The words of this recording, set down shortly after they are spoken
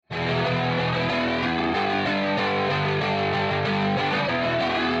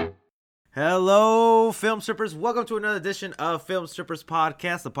Hello, Film Strippers. Welcome to another edition of Film Strippers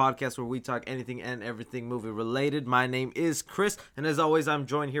Podcast, the podcast where we talk anything and everything movie related. My name is Chris, and as always, I'm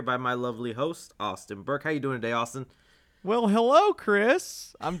joined here by my lovely host, Austin Burke. How you doing today, Austin? Well, hello,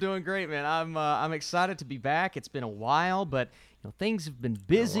 Chris. I'm doing great, man. I'm excited to be back. It's been a while, but things have been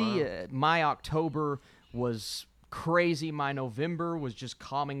busy. My October was crazy. My November was just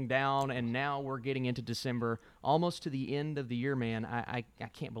calming down, and now we're getting into December, almost to the end of the year, man. I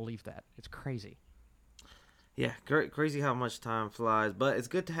can't believe that. It's crazy. Yeah, crazy how much time flies. But it's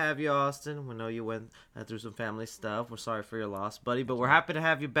good to have you, Austin. We know you went through some family stuff. We're sorry for your loss, buddy. But we're happy to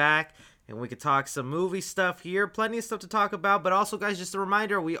have you back, and we could talk some movie stuff here. Plenty of stuff to talk about. But also, guys, just a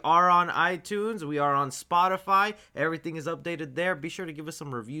reminder, we are on iTunes. We are on Spotify. Everything is updated there. Be sure to give us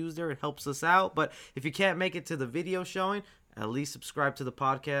some reviews there. It helps us out. But if you can't make it to the video showing, at least subscribe to the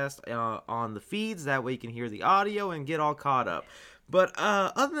podcast on the feeds. That way you can hear the audio and get all caught up. But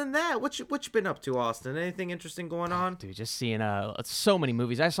other than that, what you been up to, Austin? Anything interesting going on? Dude, just seeing so many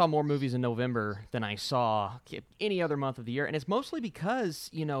movies. I saw more movies in November than I saw any other month of the year, and it's mostly because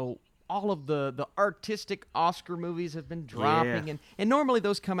all of the artistic Oscar movies have been dropping, Yeah. and normally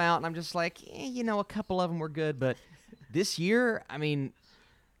those come out, and I'm just like, a couple of them were good, but this year, I mean,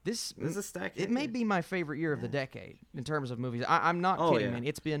 this is a stack. it may be my favorite year of the decade in terms of movies. I'm not kidding, man.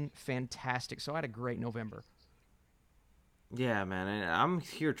 It's been fantastic. So I had a great November. Yeah, man, and I'm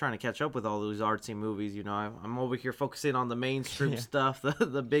here trying to catch up with all those artsy movies. I'm over here focusing on the mainstream stuff,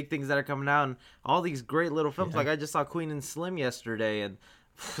 the big things that are coming out, and all these great little films. Like I just saw Queen and Slim yesterday, and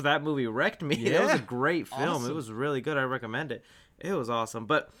that movie wrecked me. It was a great film. Awesome. It was really good. I recommend it. It was awesome.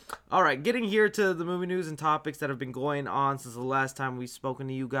 But all right, getting here to the movie news and topics that have been going on since the last time we've spoken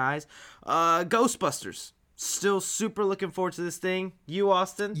to you guys. Ghostbusters. Still super looking forward to this thing. You,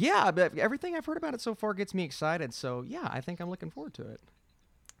 Austin? Yeah, but everything I've heard about it so far gets me excited. So, yeah, I think I'm looking forward to it.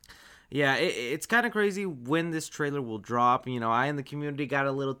 Yeah, it's kind of crazy when this trailer will drop. I in the community got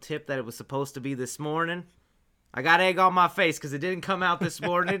a little tip that it was supposed to be this morning. I got egg on my face because it didn't come out this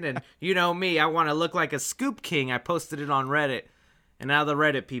morning. And you know me, I want to look like a scoop king. I posted it on Reddit. And now the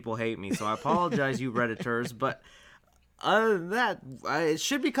Reddit people hate me. So I apologize, you Redditors. But other than that, it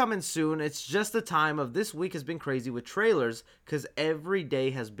should be coming soon. It's just the time of this week has been crazy with trailers because every day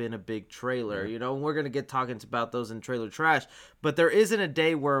has been a big trailer. And we're going to get talking about those in trailer trash. But there isn't a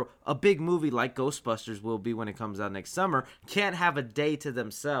day where a big movie like Ghostbusters will be when it comes out next summer can't have a day to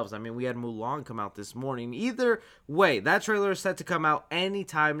themselves. I mean, we had Mulan come out this morning. Either way, that trailer is set to come out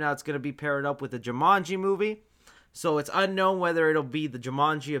anytime now. It's going to be paired up with the Jumanji movie. So it's unknown whether it'll be the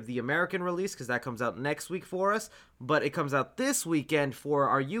Jumanji of the American release because that comes out next week for us. But it comes out this weekend for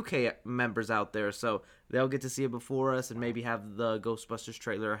our UK members out there. So they'll get to see it before us and maybe have the Ghostbusters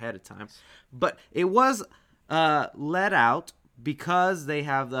trailer ahead of time. But it was let out because they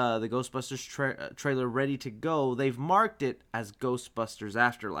have the Ghostbusters trailer ready to go. They've marked it as Ghostbusters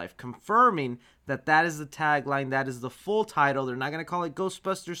Afterlife, confirming that is the tagline. That is the full title. They're not going to call it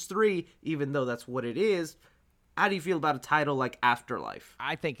Ghostbusters 3, even though that's what it is. How do you feel about a title like Afterlife?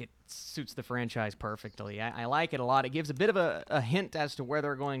 I think it suits the franchise perfectly. I like it a lot. It gives a bit of a hint as to where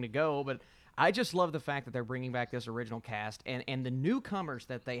they're going to go, but I just love the fact that they're bringing back this original cast and the newcomers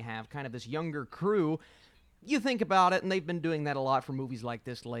that they have, kind of this younger crew. You think about it, and they've been doing that a lot for movies like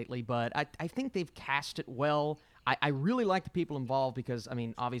this lately, but I think they've cast it well. I really like the people involved because, I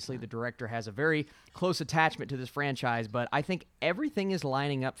mean, obviously the director has a very close attachment to this franchise, but I think everything is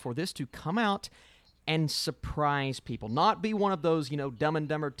lining up for this to come out and surprise people. Not be one of those, Dumb and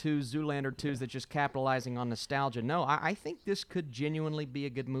Dumber 2s, Zoolander 2s that's just capitalizing on nostalgia. No, I think this could genuinely be a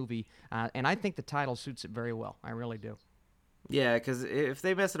good movie, and I think the title suits it very well. I really do. Yeah, because if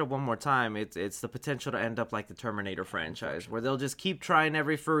they mess it up one more time, it's the potential to end up like the Terminator franchise, where they'll just keep trying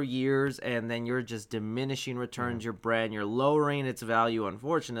every 4 years, and then you're just diminishing returns your brand. You're lowering its value,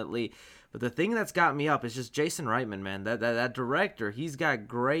 unfortunately. But the thing that's got me up is just Jason Reitman, man. That director, he's got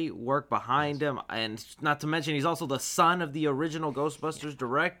great work behind him. And not to mention, he's also the son of the original Ghostbusters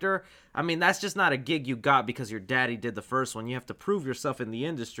director. I mean, that's just not a gig you got because your daddy did the first one. You have to prove yourself in the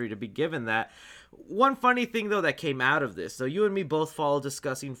industry to be given that. One funny thing, though, that came out of this. So you and me both follow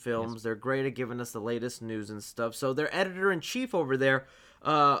Discussing Films. Yes. They're great at giving us the latest news and stuff. So their editor-in-chief over there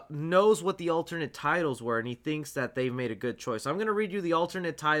knows what the alternate titles were, and he thinks that they've made a good choice. So I'm going to read you the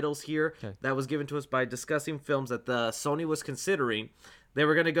alternate titles here that was given to us by Discussing Films that the Sony was considering. They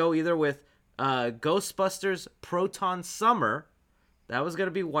were going to go either with Ghostbusters Proton Summer. That was going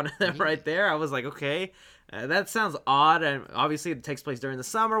to be one of them right there. I was like, okay, that sounds odd, and obviously it takes place during the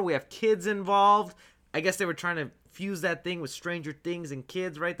summer. We have kids involved. I guess they were trying to fuse that thing with Stranger Things and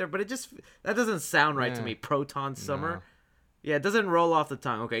kids right there, but that doesn't sound right to me, Proton Summer. Yeah, it doesn't roll off the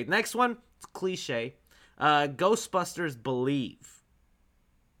tongue. Okay, next one, it's cliche. Ghostbusters Believe.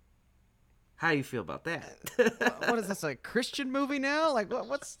 How do you feel about that? What is this, a Christian movie now? Like,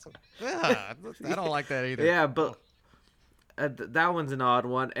 what's... I don't like that either. Yeah, but that one's an odd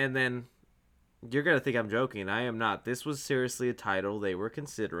one. And then you're going to think I'm joking. I am not. This was seriously a title they were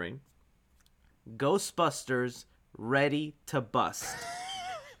considering. Ghostbusters Ready to Bust.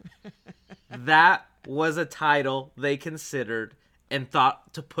 That was a title they considered and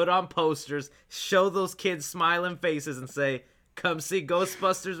thought to put on posters, show those kids smiling faces and say, come see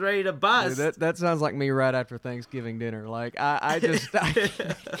Ghostbusters Ready to Bust. Dude, that sounds like me right after Thanksgiving dinner. Like, I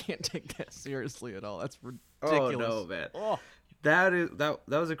can't take that seriously at all. That's ridiculous. Oh, no, man. Oh. That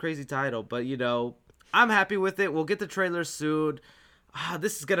was a crazy title, but, I'm happy with it. We'll get the trailer soon.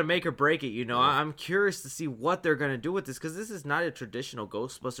 This is going to make or break it, I'm curious to see what they're going to do with this, because this is not a traditional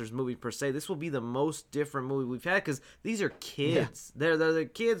Ghostbusters movie per se. This will be the most different movie we've had, because these are kids. Yeah. They're the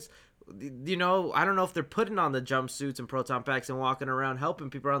kids, I don't know if they're putting on the jumpsuits and proton packs and walking around helping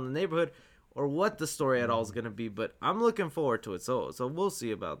people around the neighborhood, or what the story at all is going to be, but I'm looking forward to it, so we'll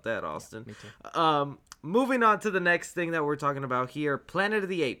see about that, Austin. Yeah, me too. Moving on to the next thing that we're talking about here, Planet of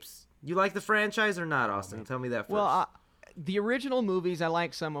the Apes. You like the franchise or not, Austin? Tell me that first. Well, the original movies, I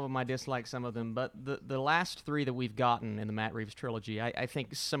like some of them, I dislike some of them, but the last three that we've gotten in the Matt Reeves trilogy, I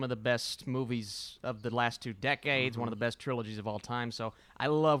think some of the best movies of the last 2 decades, one of the best trilogies of all time, so I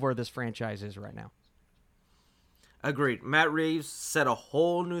love where this franchise is right now. Agreed. Matt Reeves set a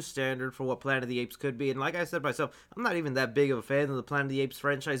whole new standard for what Planet of the Apes could be, and like I said myself, I'm not even that big of a fan of the Planet of the Apes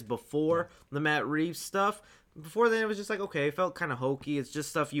franchise before the Matt Reeves stuff. Before then, it was just like, okay, it felt kind of hokey. It's just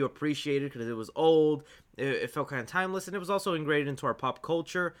stuff you appreciated because it was old. It felt kind of timeless, and it was also ingrained into our pop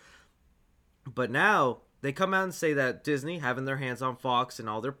culture. But now, they come out and say that Disney, having their hands on Fox and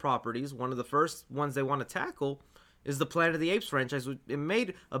all their properties, one of the first ones they want to tackle is the Planet of the Apes franchise. It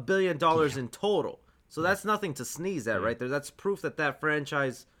made $1 billion in total. So that's nothing to sneeze at right there. That's proof that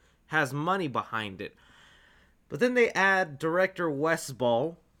franchise has money behind it. But then they add director Wes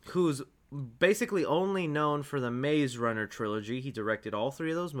Ball, who's basically only known for the Maze Runner trilogy. He directed all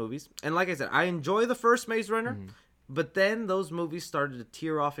 3 of those movies. And like I said, I enjoy the first Maze Runner, but then those movies started to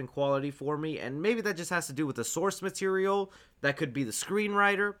tear off in quality for me, and maybe that just has to do with the source material. That could be the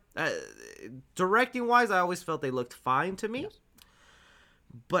screenwriter. Directing-wise, I always felt they looked fine to me. Yes.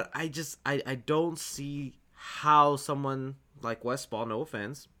 But I don't see how someone like Wes Ball, no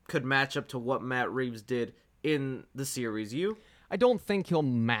offense, could match up to what Matt Reeves did in the series. You? I don't think he'll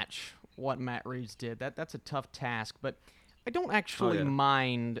match what Matt Reeves did. That's a tough task, but I don't actually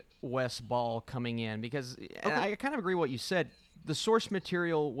mind Wes Ball coming in because I kind of agree with what you said. The source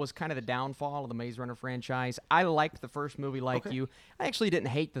material was kind of the downfall of the Maze Runner franchise. I liked the first movie you. I actually didn't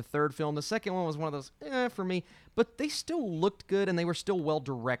hate the third film. The second one was one of those, for me. But they still looked good, and they were still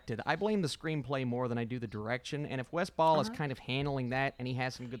well-directed. I blame the screenplay more than I do the direction. And if Wes Ball is kind of handling that, and he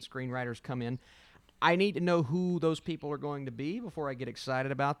has some good screenwriters come in, I need to know who those people are going to be before I get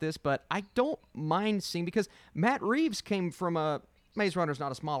excited about this. But I don't mind seeing, because Matt Reeves came from Maze Runner's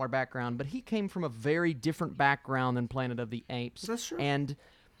not a smaller background, but he came from a very different background than Planet of the Apes. That's true. And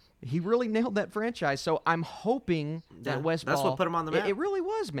he really nailed that franchise. So I'm hoping that Wes Ball... That's what put him on the map. It really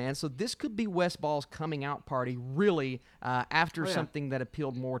was, man. So this could be Wes Ball's coming out party, really, after something that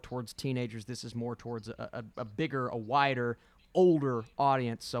appealed more towards teenagers. This is more towards a bigger, a wider, older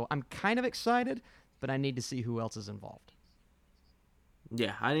audience. So I'm kind of excited, but I need to see who else is involved.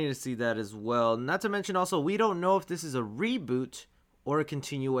 Yeah, I need to see that as well. Not to mention also, we don't know if this is a reboot or a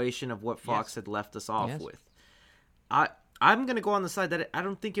continuation of what Fox had left us off with. I'm going to go on the side that I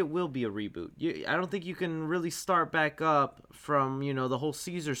don't think it will be a reboot. I don't think you can really start back up from, the whole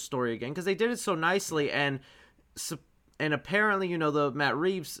Caesar story again, because they did it so nicely, and apparently, the Matt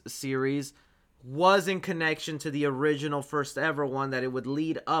Reeves series was in connection to the original first ever one, that it would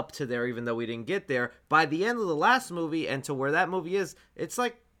lead up to there, even though we didn't get there. By the end of the last movie, and to where that movie is, it's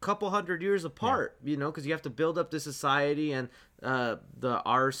like couple 100 years apart, because you have to build up the society, and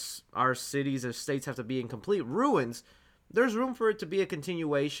our cities or states have to be in complete ruins. There's room for it to be a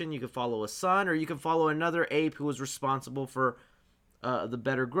continuation. You can follow a son, or you can follow another ape who was responsible for the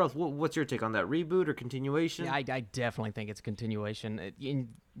better growth. What's your take on that? Reboot or continuation? Yeah, I definitely think it's a continuation.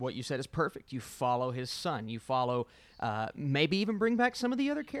 What you said is perfect. You follow his son. You follow, maybe even bring back some of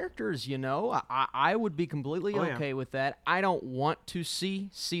the other characters, I would be completely okay with that. I don't want to see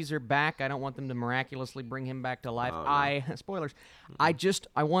Caesar back. I don't want them to miraculously bring him back to life. Spoilers.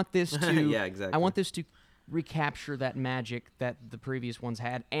 I want this to... yeah, exactly. I want this to recapture that magic that the previous ones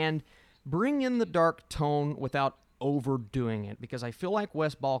had and bring in the dark tone without overdoing it, because I feel like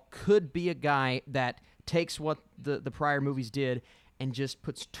Wes Ball could be a guy that takes what the prior movies did and just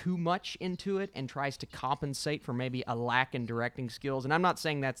puts too much into it and tries to compensate for maybe a lack in directing skills. And I'm not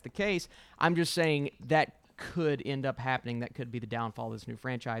saying that's the case. I'm just saying that could end up happening. That could be the downfall of this new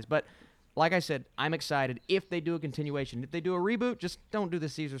franchise. But like I said, I'm excited if they do a continuation. If they do a reboot, just don't do the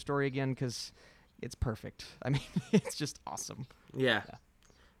Caesar story again because it's perfect. I mean, it's just awesome. Yeah.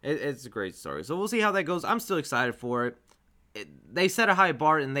 It's a great story. So we'll see how that goes. I'm still excited for it. They set a high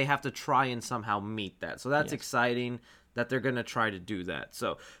bar, and they have to try and somehow meet that. So that's exciting that they're going to try to do that.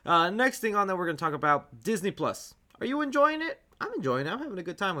 So next thing on that we're going to talk about, Disney Plus. Are you enjoying it? I'm enjoying it. I'm having a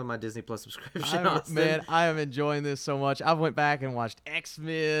good time with my Disney Plus subscription. Man, I am enjoying this so much. I went back and watched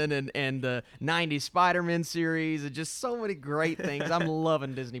X-Men and the 90s Spider-Man series and just so many great things. I'm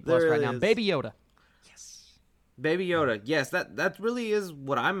loving Disney Plus right now. Baby Yoda. Baby Yoda, yes, that really is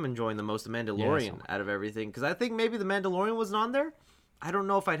what I'm enjoying the most, The Mandalorian, out of everything. Because I think maybe The Mandalorian wasn't on there. I don't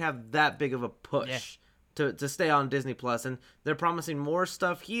know if I'd have that big of a push to stay on Disney Plus. And they're promising more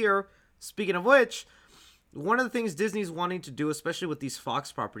stuff here. Speaking of which, one of the things Disney's wanting to do, especially with these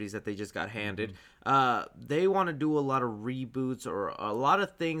Fox properties that they just got handed, they want to do a lot of reboots or a lot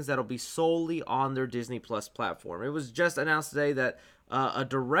of things that'll be solely on their Disney Plus platform. It was just announced today that a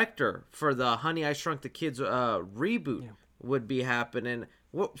director for the Honey, I Shrunk the Kids reboot would be happening.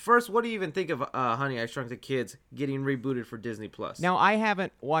 First, what do you even think of Honey, I Shrunk the Kids getting rebooted for Disney Plus? Now, I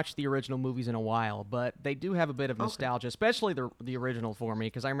haven't watched the original movies in a while, but they do have a bit of nostalgia, especially the original for me,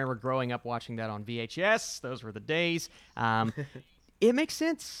 because I remember growing up watching that on VHS. Those were the days. It makes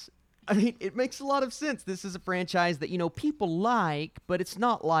sense. I mean, it makes a lot of sense. This is a franchise that, people like, but it's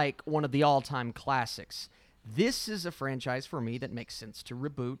not like one of the all-time classics. This is a franchise for me that makes sense to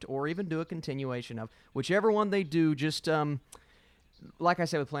reboot or even do a continuation of. Whichever one they do, just, like I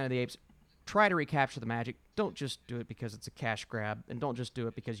said with Planet of the Apes, try to recapture the magic. Don't just do it because it's a cash grab, and don't just do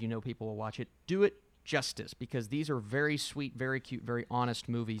it because people will watch it. Do it justice, because these are very sweet, very cute, very honest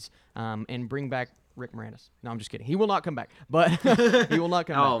movies, and bring back Rick Moranis. No, I'm just kidding. He will not come back, but he will not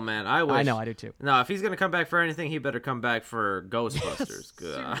come back. Oh, man, I wish. I know, I do too. No, if he's going to come back for anything, he better come back for Ghostbusters.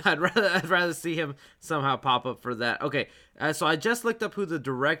 I'd rather see him somehow pop up for that. Okay, so I just looked up who the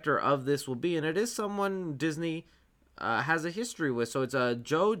director of this will be, and it is someone Disney has a history with. So it's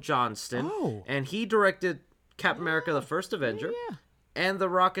Joe Johnston, and he directed Captain America: The First Avenger and The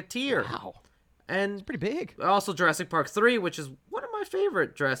Rocketeer. Wow. And it's pretty big. Also Jurassic Park 3, which is one of my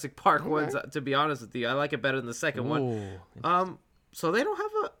favorite Jurassic Park ones, to be honest with you. I like it better than the second one. So they don't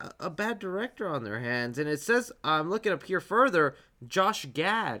have a bad director on their hands. And it says, I'm looking up here further, Josh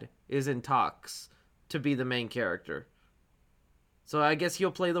Gad is in talks to be the main character. So I guess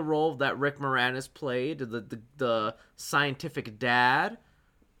he'll play the role that Rick Moranis played, the scientific dad.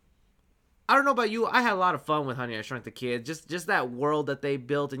 I don't know about you, I had a lot of fun with Honey, I Shrunk the Kids. Just that world that they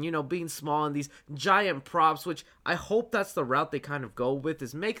built, and, being small and these giant props, which I hope that's the route they kind of go with,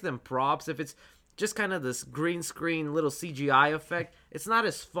 is make them props. If it's just kind of this green screen little CGI effect, it's not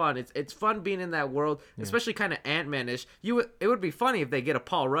as fun. It's fun being in that world, especially kind of Ant-Man-ish. It would be funny if they get a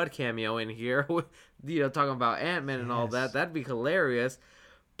Paul Rudd cameo in here, talking about Ant-Man and all that. That'd be hilarious.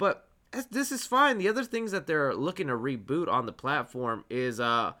 But this is fine. The other things that they're looking to reboot on the platform is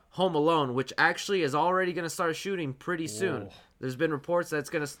Home Alone, which actually is already going to start shooting pretty soon. There's been reports that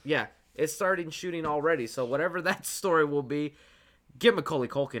it's starting shooting already. So whatever that story will be, get Macaulay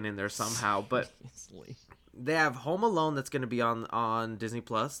Culkin in there somehow. But they have Home Alone that's going to be on Disney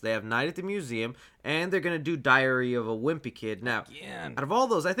Plus. They have Night at the Museum, and they're going to do Diary of a Wimpy Kid. Now, out of all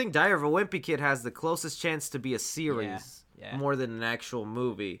those, I think Diary of a Wimpy Kid has the closest chance to be a series more than an actual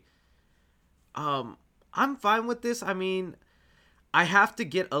movie. I'm fine with this. I mean, I have to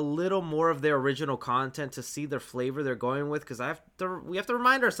get a little more of their original content to see their flavor they're going with, because we have to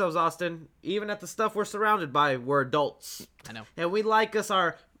remind ourselves, Austin, even at the stuff we're surrounded by, we're adults. I know. And we like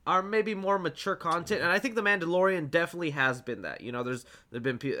our maybe more mature content, and I think The Mandalorian definitely has been that.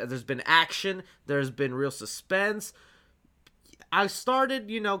 There's been action, there's been real suspense. I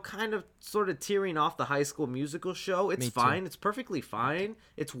started, kind of sort of tearing off the High School Musical show. It's fine. It's perfectly fine.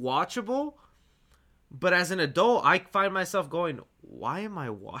 It's watchable. But as an adult, I find myself going, why am I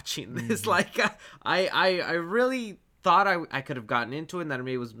watching this? Like, I really thought I could have gotten into it, and that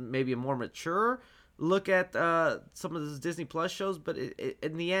it was maybe a more mature look at some of those Disney Plus shows. But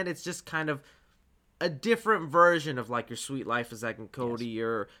in the end, it's just kind of a different version of, like, your Sweet Life of Zack and Cody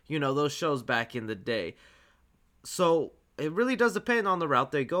or, those shows back in the day. So it really does depend on the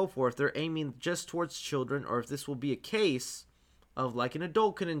route they go for, if they're aiming just towards children, or if this will be a case of, like, an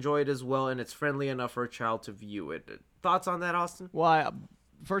adult can enjoy it as well, and it's friendly enough for a child to view it. Thoughts on that, Austin? Well,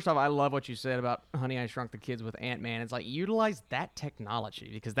 first off, I love what you said about Honey, I Shrunk the Kids with Ant-Man. It's like, utilize that technology,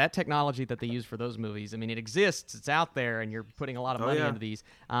 because that technology that they use for those movies, I mean, it exists, it's out there, and you're putting a lot of money into these.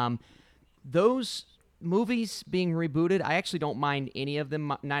 Those movies being rebooted, I actually don't mind any of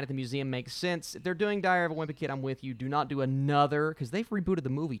them. Night at the Museum makes sense. If they're doing Diary of a Wimpy Kid, I'm with you. Do not do another, because they've rebooted the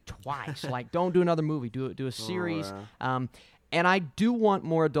movie twice. Like, don't do another movie. Do a series. And I do want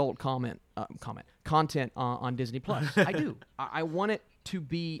more adult content on Disney Plus. I do. I want it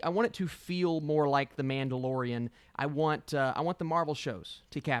to feel more like The Mandalorian. I want the Marvel shows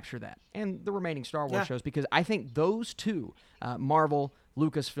to capture that, and the remaining Star Wars shows, because I think those two, Marvel,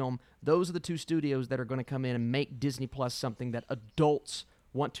 Lucasfilm, those are the two studios that are going to come in and make Disney Plus something that adults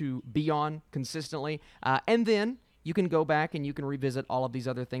want to be on consistently. And then you can go back and you can revisit all of these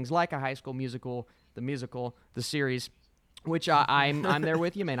other things, like a High School Musical, the series, which I'm there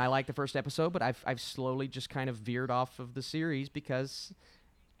with you, man. I like the first episode, but I've slowly just kind of veered off of the series because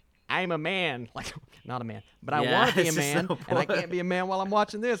I'm a man. Like, not a man, but I want to be a man, and I can't be a man while I'm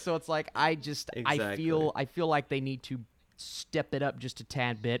watching this. So it's like I feel like they need to step it up just a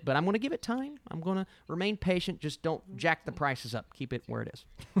tad bit, but I'm going to give it time. I'm going to remain patient. Just don't jack the prices up. Keep it where it is.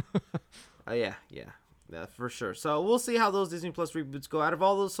 Yeah, for sure. So we'll see how those Disney Plus reboots go. Out of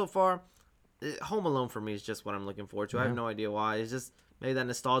all those so far, Home Alone for me is just what I'm looking forward to. I have no idea why. It's just maybe that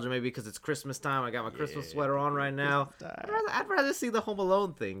nostalgia, maybe because it's Christmas time. I got my Christmas sweater on right now. I'd rather see the Home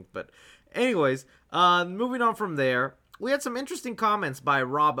Alone thing. But anyways, moving on from there, we had some interesting comments by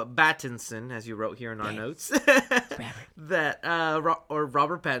Rob Pattinson, as you wrote here in our notes, that or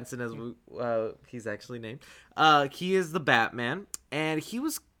Robert Pattinson, as he's actually named. He is the Batman, and he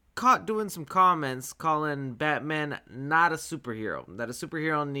was caught doing some comments calling Batman not a superhero, that a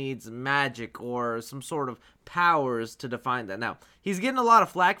superhero needs magic or some sort of powers to define that. Now, he's getting a lot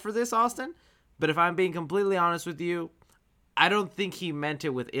of flack for this, Austin, but if I'm being completely honest with you, I don't think he meant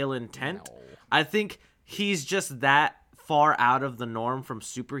it with ill intent. No. I think he's just that far out of the norm from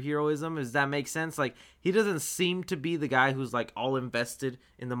superheroism. Does that make sense? Like, he doesn't seem to be the guy who's like all invested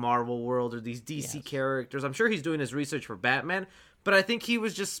in the Marvel world or these DC characters. I'm sure he's doing his research for Batman, but I think he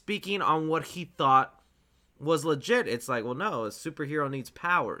was just speaking on what he thought was legit. It's like, well, no, a superhero needs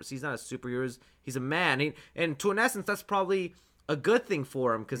powers. He's not a superhero. He's a man. And to an essence, that's probably a good thing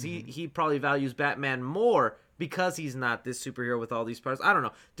for him, because he probably values Batman more because he's not this superhero with all these powers. I don't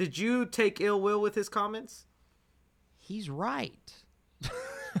know. Did you take ill will with his comments? He's right.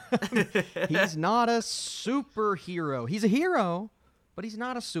 He's not a superhero. He's a hero, but he's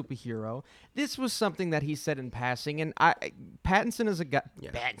not a superhero. This was something that he said in passing, and Pattinson is a guy. Yeah.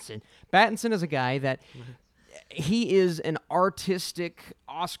 Pattinson is a guy that he is an artistic,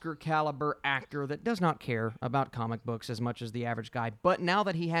 Oscar caliber actor that does not care about comic books as much as the average guy. But now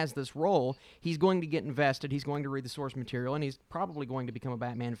that he has this role, he's going to get invested. He's going to read the source material, and he's probably going to become a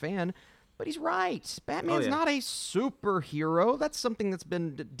Batman fan. But he's right. Batman's not a superhero. That's something that's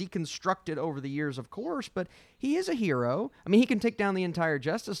been deconstructed over the years, of course, but he is a hero. I mean, he can take down the entire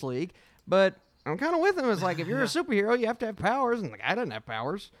Justice League, but I'm kind of with him. It's like, if you're a superhero, you have to have powers, and the guy doesn't have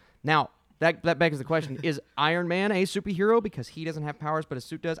powers. Now, that begs the question, is Iron Man a superhero because he doesn't have powers but his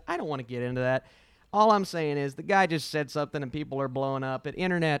suit does? I don't want to get into that. All I'm saying is the guy just said something and people are blowing up. At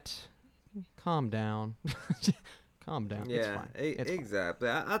internet, calm down. Calm down. Yeah, exactly.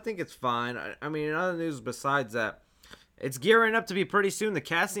 I think it's fine. I mean, in other news besides that, it's gearing up to be pretty soon. The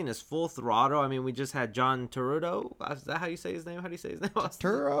casting is full throttle. I mean, we just had John Turturro. Is that how you say his name? How do you say his name?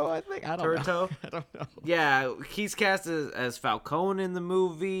 Turturro, I think. I don't know. I don't know. Yeah, he's cast as Falcone in the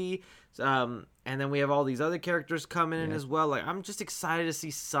movie. And then we have all these other characters coming in as well. Like, I'm just excited to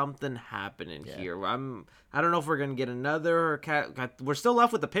see something happening here. I don't know if we're gonna get another cat. We're still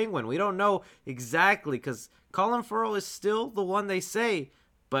left with the Penguin. We don't know exactly, because Colin Farrell is still the one they say,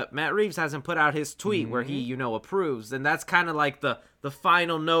 but Matt Reeves hasn't put out his tweet where he, approves, and that's kind of like the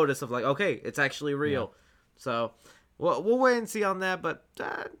final notice of like, okay, it's actually real. So we'll wait and see on that. But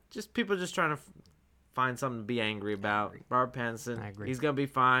just people just trying to find something to be angry about. Robert Pattinson, he's gonna be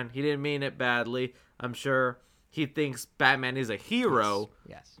fine. He didn't mean it badly. I'm sure he thinks Batman is a hero,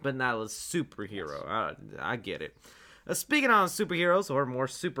 but not a superhero. Yes. I get it. Speaking on superheroes, or more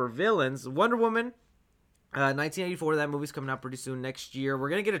super villains, Wonder Woman, 1984. That movie's coming out pretty soon next year. We're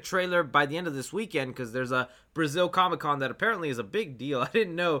gonna get a trailer by the end of this weekend because there's a Brazil Comic-Con that apparently is a big deal. I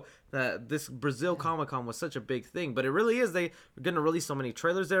didn't know that this Brazil Comic-Con was such a big thing, but it really is. They're gonna release so many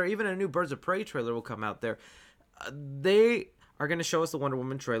trailers there. Even a new Birds of Prey trailer will come out there. They are gonna show us the Wonder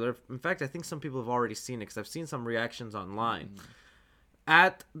Woman trailer. In fact, I think some people have already seen it because I've seen some reactions online.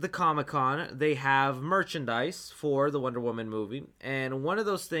 at the Comic-Con, they have merchandise for the Wonder Woman movie, and one of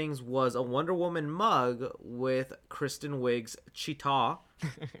those things was a Wonder Woman mug with Kristen Wiig's Cheetah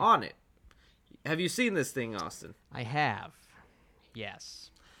on it. Have you seen this thing, Austin? I have. Yes.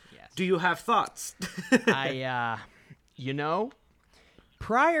 Do you have thoughts?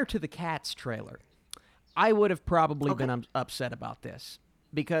 Prior to the Cats trailer, I would have probably been upset about this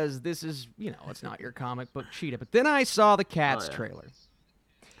because this is, it's not your comic book Cheetah. But then I saw the Cats trailer,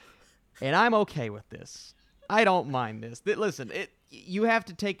 and I'm okay with this. I don't mind this. Listen, you have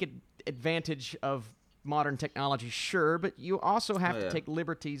to take advantage of modern technology, sure, but you also have to take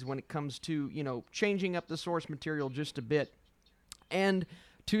liberties when it comes to, changing up the source material just a bit. And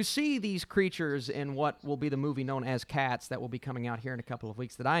to see these creatures in what will be the movie known as Cats that will be coming out here in a couple of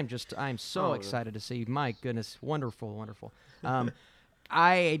weeks that I'm so excited to see. My goodness, wonderful, wonderful.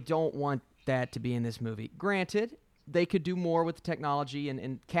 I don't want that to be in this movie. Granted, they could do more with the technology,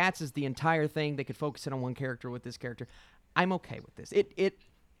 and Cats is the entire thing. They could focus it on one character with this character. I'm okay with this. It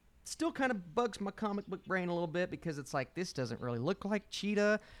still kind of bugs my comic book brain a little bit because it's like, this doesn't really look like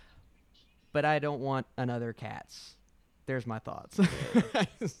Cheetah, but I don't want another Cats. There's my thoughts.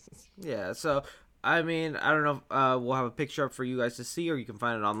 Yeah, so, I mean, I don't know if we'll have a picture up for you guys to see, or you can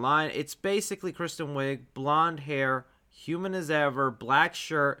find it online. It's basically Kristen Wiig, blonde hair, human as ever, black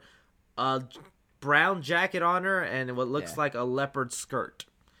shirt, a brown jacket on her, and what looks like a leopard skirt.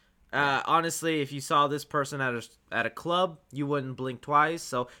 Honestly, if you saw this person at a club, you wouldn't blink twice,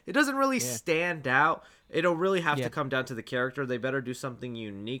 so it doesn't really stand out. It'll really have to come down to the character. They better do something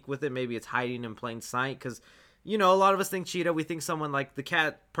unique with it. Maybe it's hiding in plain sight, because a lot of us think Cheetah. We think someone like the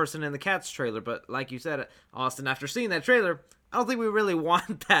cat person in the Cats trailer. But like you said, Austin, after seeing that trailer, I don't think we really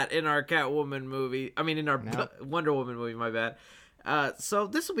want that in our Catwoman movie. I mean, in our Wonder Woman movie, my bad. So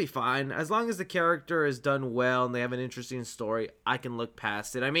this will be fine. As long as the character is done well and they have an interesting story, I can look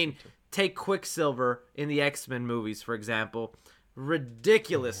past it. I mean, take Quicksilver in the X-Men movies, for example.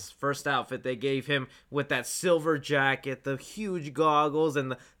 Ridiculous first outfit they gave him with that silver jacket, the huge goggles,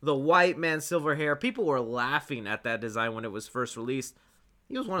 and the white man silver hair. People were laughing at that design when it was first released.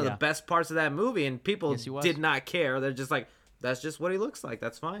 He was one of the best parts of that movie, and people did not care. They're just like, that's just what he looks like.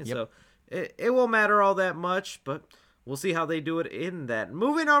 That's fine. So it won't matter all that much, but we'll see how they do it in that.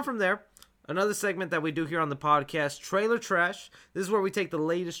 Moving on from there, another segment that we do here on the podcast, Trailer Trash. This is where we take the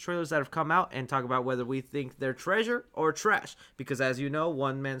latest trailers that have come out and talk about whether we think they're treasure or trash. Because as you know,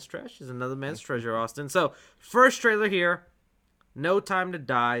 one man's trash is another man's treasure, Austin. So, first trailer here, No Time to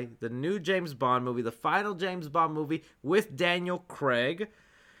Die, the new James Bond movie, the final James Bond movie with Daniel Craig.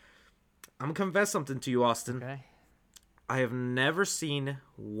 I'm going to confess something to you, Austin. Okay. I have never seen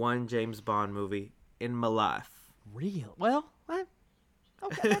one James Bond movie in my life. Real? Well, what?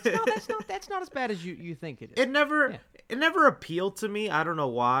 Okay, that's not as bad as you think it is. It never appealed to me. I don't know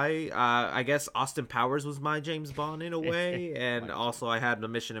why. I guess Austin Powers was my James Bond in a way, and also I had the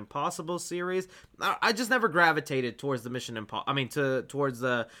Mission Impossible series. I just never gravitated towards the towards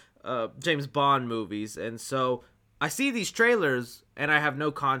the James Bond movies, and so I see these trailers and I have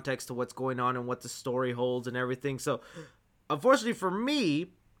no context to what's going on and what the story holds and everything. So, unfortunately for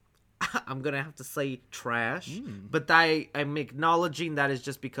me, I'm going to have to say trash, but I'm acknowledging that is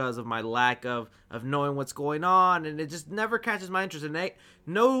just because of my lack of knowing what's going on, and it just never catches my interest. And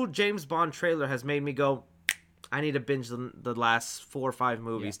no James Bond trailer has made me go, I need to binge the last 4 or 5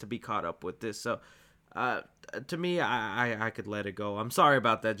 movies to be caught up with this. So, to me, I could let it go. I'm sorry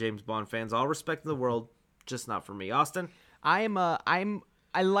about that, James Bond fans. All respect in the world, just not for me. Austin?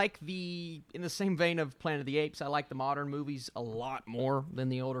 I like in the same vein of Planet of the Apes, I like the modern movies a lot more than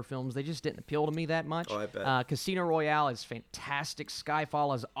the older films. They just didn't appeal to me that much. Oh, I bet. Casino Royale is fantastic.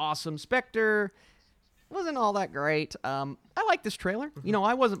 Skyfall is awesome. Spectre wasn't all that great. I like this trailer.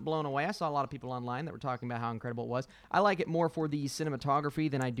 I wasn't blown away. I saw a lot of people online that were talking about how incredible it was. I like it more for the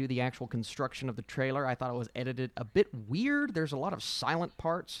cinematography than I do the actual construction of the trailer. I thought it was edited a bit weird. There's a lot of silent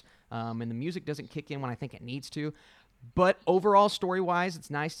parts, and the music doesn't kick in when I think it needs to. But overall, story-wise, it's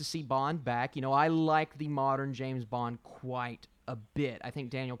nice to see Bond back. I like the modern James Bond quite a bit. I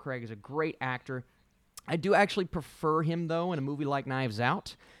think Daniel Craig is a great actor. I do actually prefer him, though, in a movie like Knives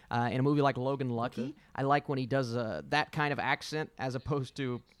Out, in a movie like Logan Lucky. Okay. I like when he does that kind of accent as opposed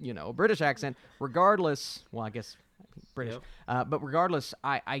to, a British accent. Regardless, well, I guess British. Yep. But regardless,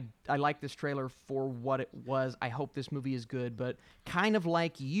 I like this trailer for what it was. I hope this movie is good, but kind of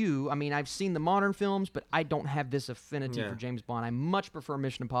like you, I mean, I've seen the modern films, but I don't have this affinity for James Bond. I much prefer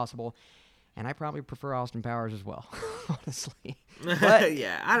Mission Impossible, and I probably prefer Austin Powers as well, honestly. But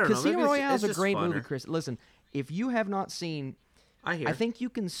yeah, I don't know. Casino Royale is a great movie, Chris. Listen, if you have not seen, I think you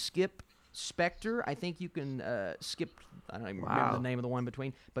can skip Spectre, I think you can skip. I don't even remember the name of the one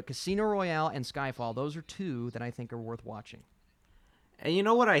between, but Casino Royale and Skyfall. Those are two that I think are worth watching. And you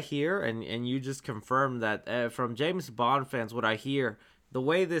know what I hear, and you just confirmed that from James Bond fans. What I hear, the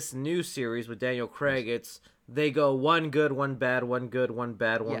way this new series with Daniel Craig, they go one good, one bad, one good, one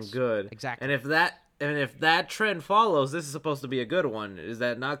bad, one good. Exactly. And if that trend follows, this is supposed to be a good one. Is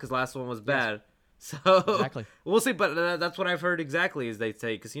that not? Because last one was bad. Yes. So exactly. We'll see, but that's what I've heard exactly is they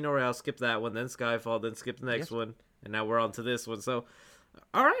say Casino Royale, skip that one, then Skyfall, then skip the next one, and now we're on to this one. So,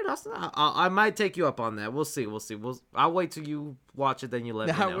 all right, Austin, I might take you up on that. We'll see. I'll wait till you watch it, then you let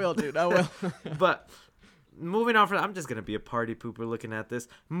me know. I will, dude. I will. But moving on I'm just gonna be a party pooper looking at this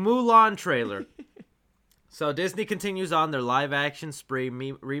Mulan trailer. So Disney continues on their live-action spree,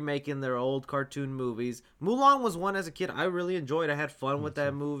 remaking their old cartoon movies. Mulan was one as a kid I really enjoyed. I had fun with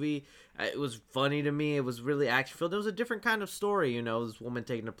that movie. It was funny to me. It was really action-filled. It was a different kind of story, this woman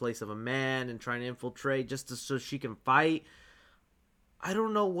taking the place of a man and trying to infiltrate so she can fight. I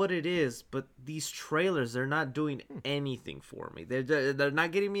don't know what it is, but these trailers, they're not doing anything for me. They're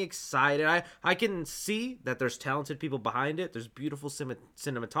not getting me excited. I can see that there's talented people behind it. There's beautiful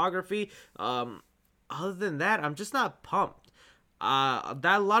cinematography. Other than that, I'm just not pumped. A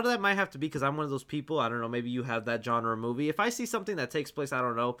lot of that might have to be because I'm one of those people. I don't know. Maybe you have that genre of movie. If I see something that takes place, I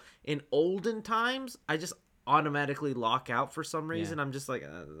don't know, in olden times, I just automatically lock out for some reason. Yeah. I'm just like,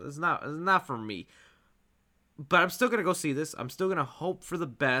 it's not for me. But I'm still gonna go see this. I'm still gonna hope for the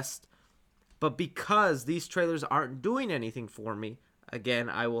best. But because these trailers aren't doing anything for me, again,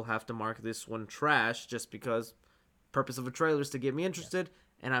 I will have to mark this one trash just because purpose of a trailer is to get me interested,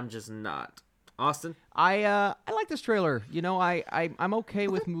 and I'm just not. Austin? I like this trailer. I'm okay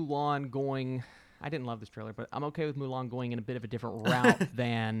with Mulan going. I didn't love this trailer, but I'm okay with Mulan going in a bit of a different route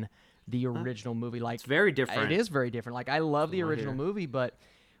than the original movie. Like, it's very different. It is very different. Like, I love the original movie, but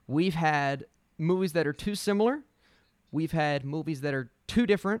we've had movies that are too similar. We've had movies that are too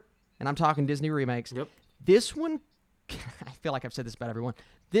different, and I'm talking Disney remakes. Yep. This one, I feel like I've said this about everyone.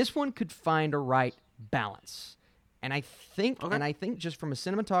 This one could find a right balance. And I think just from a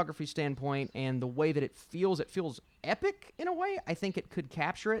cinematography standpoint and the way that it feels epic in a way. I think it could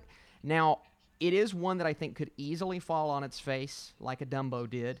capture it. Now, it is one that I think could easily fall on its face like a Dumbo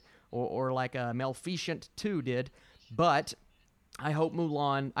did or like a Maleficent 2 did. But I hope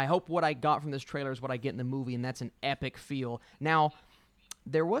what I got from this trailer is what I get in the movie, and that's an epic feel. Now,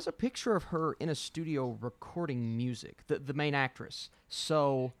 there was a picture of her in a studio recording music, the main actress.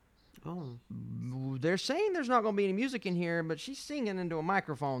 So... Oh. They're saying there's not going to be any music in here, but she's singing into a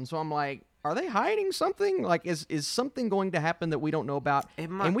microphone. So I'm like, are they hiding something? Like, is something going to happen that we don't know about?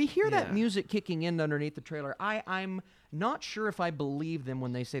 And we hear that music kicking in underneath the trailer. I'm not sure if I believe them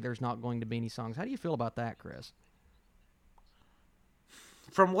when they say there's not going to be any songs. How do you feel about that, Chris?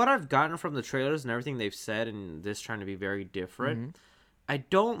 From what I've gotten from the trailers and everything they've said, and this trying to be very different, I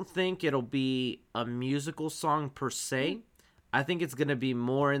don't think it'll be a musical song per se. I think it's going to be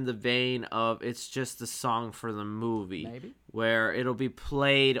more in the vein of it's just the song for the movie. Maybe. Where it'll be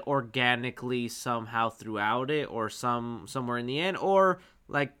played organically somehow throughout it or somewhere in the end. Or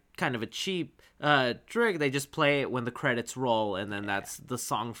like kind of a cheap trick. They just play it when the credits roll and then that's the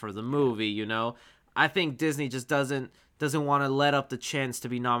song for the movie, I think Disney just doesn't want to let up the chance to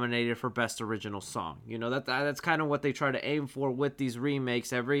be nominated for Best Original Song. That's kind of what they try to aim for with these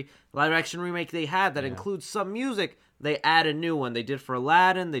remakes. Every live-action remake they had that includes some music, they add a new one. They did for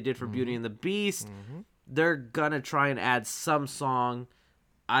Aladdin. They did for Beauty and the Beast. They're going to try and add some song.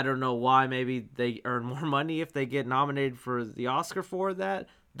 I don't know why. Maybe they earn more money if they get nominated for the Oscar for that.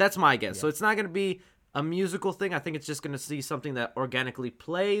 That's my guess. So it's not going to be a musical thing. I think it's just going to see something that organically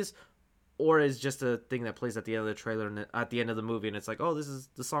plays or is just a thing that plays at the end of the trailer and at the end of the movie. And it's like, oh, this is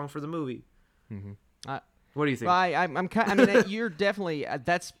the song for the movie. What do you think? Well, you're definitely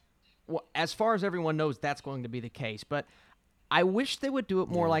that's as far as everyone knows, that's going to be the case. But I wish they would do it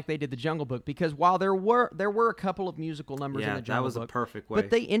more like they did the Jungle Book, because while there were a couple of musical numbers in the Jungle Book, that was a perfect way. But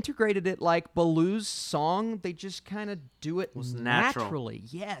they integrated it like Baloo's song. They just kind of do it naturally.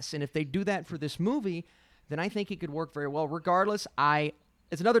 Yes, and if they do that for this movie, then I think it could work very well. Regardless,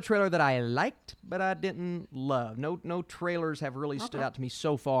 it's another trailer that I liked, but I didn't love. No trailers have really stood out to me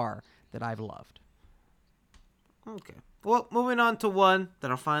so far that I've loved. Okay. Well, moving on to one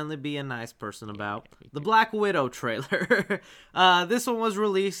that I'll finally be a nice person about. The Black Widow trailer. This one was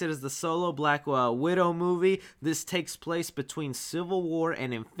released. It is the solo Black Widow movie. This takes place between Civil War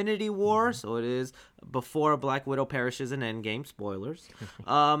and Infinity War. So it is before Black Widow perishes in Endgame. Spoilers.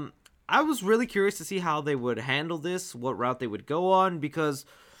 I was really curious to see how they would handle this, what route they would go on, because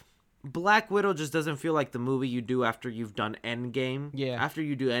Black Widow just doesn't feel like the movie you do after you've done Endgame. Yeah. After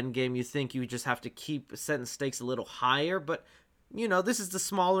you do Endgame, you think you just have to keep setting stakes a little higher, but this is the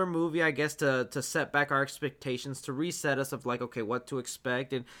smaller movie, I guess, to set back our expectations, to reset us of like, okay, what to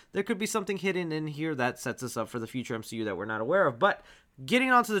expect, and there could be something hidden in here that sets us up for the future MCU that we're not aware of. But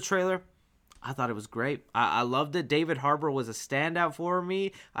getting onto the trailer, I thought it was great. I loved it. David Harbour was a standout for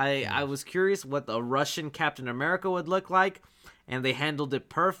me. I was curious what the Russian Captain America would look like, and they handled it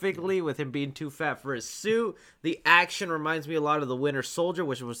perfectly with him being too fat for his suit. The action reminds me a lot of the Winter Soldier,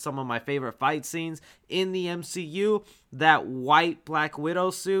 which was some of my favorite fight scenes in the MCU. That white Black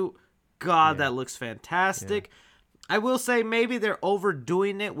Widow suit, God, that looks fantastic. I will say maybe they're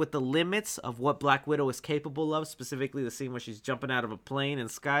overdoing it with the limits of what Black Widow is capable of, specifically the scene where she's jumping out of a plane and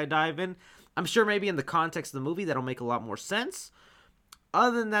skydiving. I'm sure maybe in the context of the movie that'll make a lot more sense.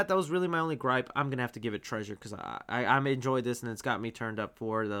 Other than that, that was really my only gripe. I'm going to have to give it treasure because I enjoyed this and it's got me turned up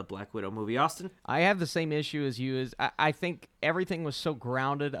for the Black Widow movie. Austin? I have the same issue as you. I think everything was so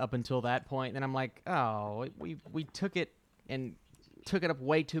grounded up until that point, and I'm like, oh, we took it up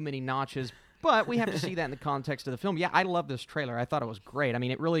way too many notches. But we have to see that in the context of the film. Yeah, I love this trailer. I thought it was great. I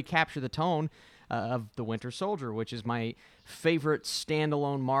mean, it really captured the tone of The Winter Soldier, which is my favorite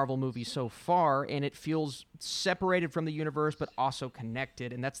standalone Marvel movie so far, and it feels separated from the universe but also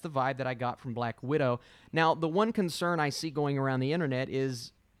connected, and that's the vibe that I got from Black Widow. Now, the one concern I see going around the internet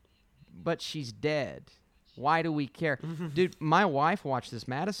is, but she's dead. Why do we care? Dude, my wife watched this,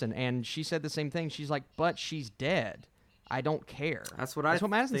 Madison, and she said the same thing. She's like, but she's dead. I don't care. That's what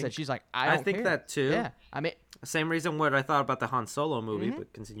Madison said. She's like, I don't think care. that too. Yeah, I mean, same reason what I thought about the Han Solo movie,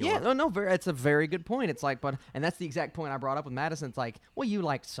 but continue on. Yeah, no, it's a very good point. It's like, and that's the exact point I brought up with Madison. It's like, well, you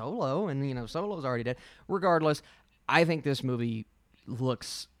liked Solo, and Solo's already dead. Regardless, I think this movie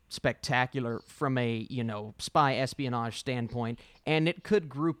looks spectacular from a spy espionage standpoint, and it could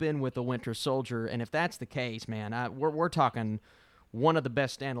group in with the Winter Soldier. And if that's the case, man, we're talking one of the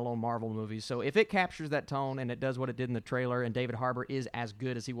best standalone Marvel movies. So if it captures that tone and it does what it did in the trailer, and David Harbour is as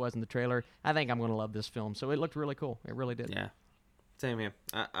good as he was in the trailer, I think I'm going to love this film. So it looked really cool. It really did. Yeah. Same here.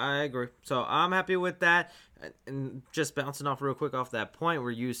 I agree. So I'm happy with that. And just bouncing off real quick off that point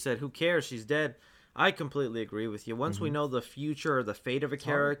where you said, who cares? She's dead. I completely agree with you. Once we know the future or the fate of a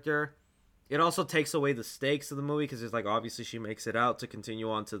character, it also takes away the stakes of the movie because it's like, obviously she makes it out to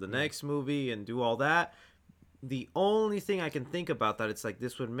continue on to the next movie and do all that. The only thing I can think about that it's like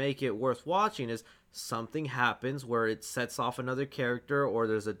this would make it worth watching is something happens where it sets off another character, or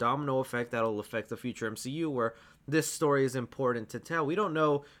there's a domino effect that'll affect the future MCU where this story is important to tell. We don't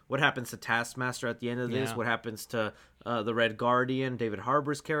know what happens to Taskmaster at the end of this, what happens to the Red Guardian, David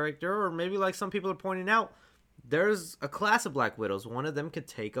Harbour's character, or maybe like some people are pointing out, there's a class of Black Widows. One of them could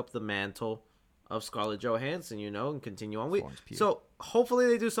take up the mantle of Scarlett Johansson, and continue on. So hopefully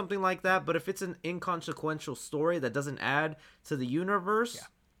they do something like that, but if it's an inconsequential story that doesn't add to the universe,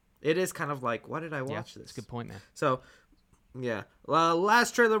 it is kind of like, why did I watch this? That's a good point, man. So, yeah.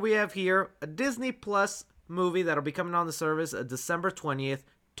 Last trailer we have here, a Disney Plus movie that'll be coming on the service December 20th,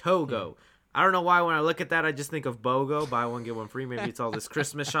 Togo. I don't know why when I look at that, I just think of BOGO, buy one, get one free. Maybe it's all this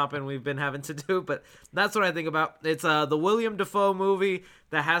Christmas shopping we've been having to do, but that's what I think about. It's the William Dafoe movie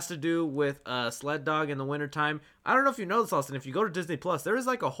that has to do with sled dog in the wintertime. I don't know if you know this, Austin. If you go to Disney Plus, there is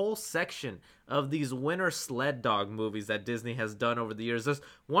like a whole section of these winter sled dog movies that Disney has done over the years. There's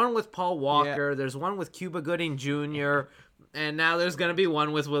one with Paul Walker. There's one with Cuba Gooding Jr., and now there's going to be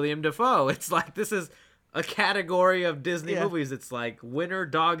one with William Dafoe. It's like this is a category of Disney movies. It's like winter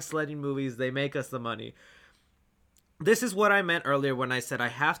dog sledding movies. They make us the money. This is what I meant earlier when I said I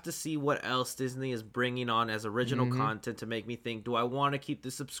have to see what else Disney is bringing on as original content to make me think, do I want to keep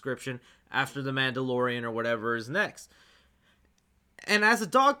the subscription after The Mandalorian or whatever is next? And as a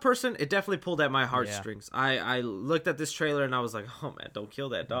dog person, it definitely pulled at my heartstrings. I looked at this trailer and I was like, oh man, don't kill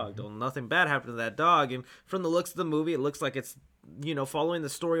that dog. Don't nothing bad happen to that dog. And from the looks of the movie, it looks like it's following the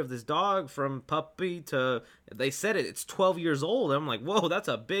story of this dog from puppy to, they said it's 12 years old. I'm like, whoa, that's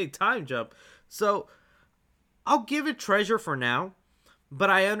a big time jump. So I'll give it treasure for now, but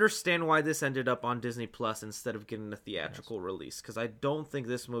I understand why this ended up on Disney Plus instead of getting a theatrical release, because I don't think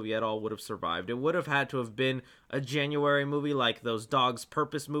this movie at all would have survived. It would have had to have been a January movie like those Dog's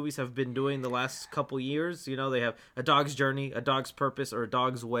Purpose movies have been doing the last couple years. They have A Dog's Journey, A Dog's Purpose, or A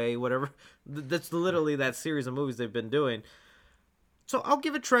Dog's Way, whatever. That's literally that series of movies they've been doing. So I'll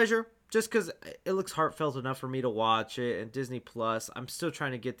give it treasure just because it looks heartfelt enough for me to watch it. And Disney Plus, I'm still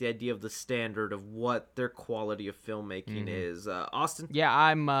trying to get the idea of the standard of what their quality of filmmaking is. Austin? Yeah,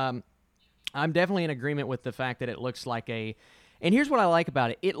 I'm definitely in agreement with the fact that it looks like and here's what I like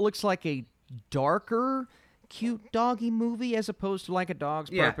about it. It looks like a darker, cute doggy movie as opposed to like A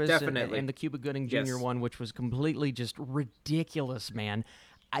Dog's Yeah, Purpose definitely. and the Cuba Gooding Jr. Yes. one, which was completely just ridiculous, man.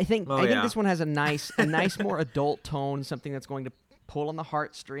 I think Oh, I think yeah. this one has a nice more adult tone, something that's going to pull on the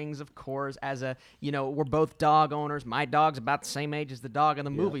heartstrings, of course, as a, we're both dog owners. My dog's about the same age as the dog in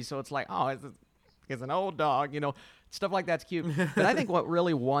the movie, so it's like, oh, it's an old dog, stuff like that's cute. But I think what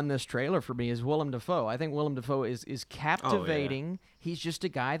really won this trailer for me is Willem Dafoe. I think Willem Dafoe is captivating. He's just a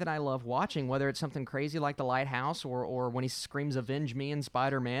guy that I love watching, whether it's something crazy like The Lighthouse or when he screams "Avenge me" in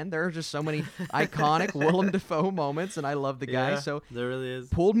Spider-Man. There are just so many iconic Willem Dafoe moments, and I love the guy. So there really is.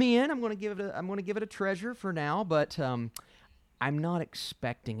 Pulled me in. I'm going to give it a treasure for now, but I'm not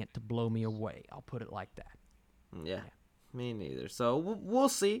expecting it to blow me away. I'll put it like that. Yeah, me neither. So we'll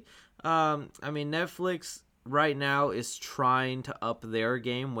see. I mean, Netflix right now is trying to up their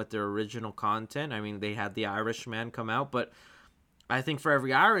game with their original content. I mean, they had The Irishman come out, but I think for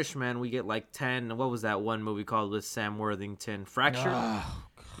every Irishman, we get like 10. What was that one movie called with Sam Worthington? Fractured?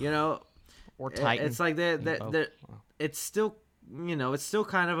 Or Titan. It's like it's still, it's still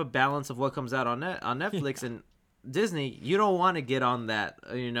kind of a balance of what comes out on Netflix and Disney. You don't want to get on that.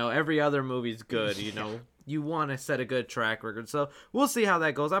 Every other movie's good, You want to set a good track record. So we'll see how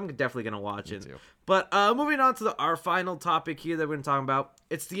that goes. I'm definitely going to watch it. too. But moving on to our final topic here that we're going to talk about.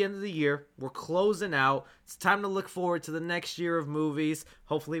 It's the end of the year. We're closing out. It's time to look forward to the next year of movies.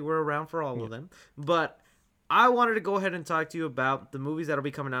 Hopefully we're around for all of them. But I wanted to go ahead and talk to you about the movies that will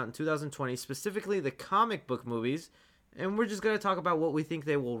be coming out in 2020, specifically the comic book movies. And we're just going to talk about what we think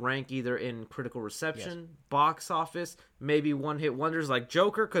they will rank either in critical reception, box office, maybe one-hit wonders like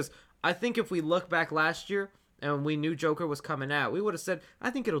Joker. Because I think if we look back last year and we knew Joker was coming out, we would have said, I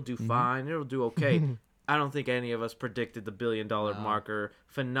think it'll do fine. It'll do okay. I don't think any of us predicted the billion-dollar marker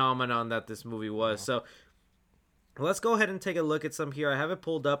phenomenon that this movie was. So let's go ahead and take a look at some here. I have it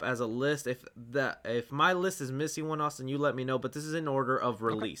pulled up as a list. If my list is missing one, Austin, you let me know. But this is in order of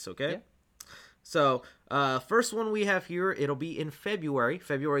release, okay? Yeah. So, first one we have here, it'll be in February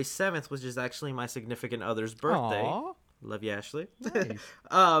 7th, which is actually my significant other's birthday. Aww. Love you, Ashley.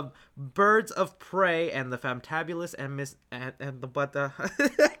 Nice. Birds of Prey and the Fantabulous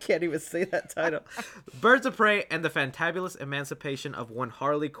I can't even say that title. Birds of Prey and the Fantabulous Emancipation of One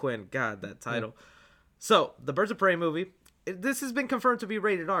Harley Quinn. God, that title. So, the Birds of Prey movie, this has been confirmed to be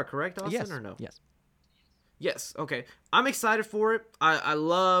rated R, correct, Austin, Yes. or no? Yes. Yes, okay. I'm excited for it. I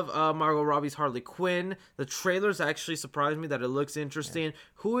love Margot Robbie's Harley Quinn. The trailers actually surprised me that it looks interesting. Yeah.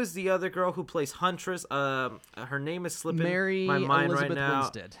 Who is the other girl who plays Huntress? Her name is slipping my mind Elizabeth right now.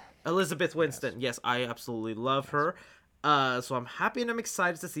 Winstead. Elizabeth Winston. Yes, I absolutely love her. So I'm happy and I'm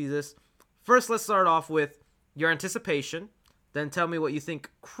excited to see this. First, let's start off with your anticipation. Then tell me what you think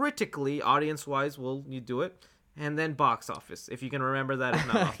critically, audience-wise, will you do it? And then box office, if you can remember that. If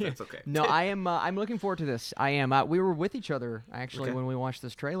not, that's okay. No, I am. I'm looking forward to this. I am. We were with each other actually when we watched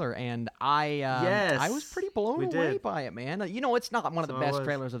this trailer, and I was pretty blown away by it, man. It's not one of the best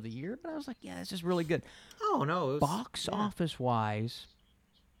trailers of the year, but I was like, yeah, this is really good. Oh no, box office wise,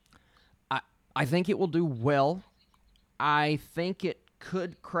 I think it will do well. I think it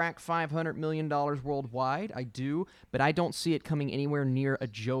could crack $500 million worldwide. I do, but I don't see it coming anywhere near a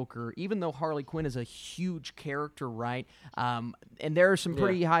Joker, even though Harley Quinn is a huge character, right? And there are some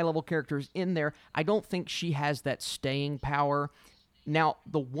pretty high-level characters in there. I don't think she has that staying power. Now,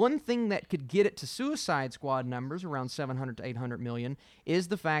 the one thing that could get it to Suicide Squad numbers, around 700 to 800 million, is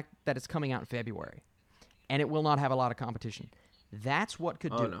the fact that it's coming out in February, and it will not have a lot of competition. That's what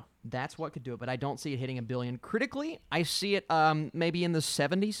could do it. No. That's what could do it, but I don't see it hitting $1 billion. Critically, I see it maybe in the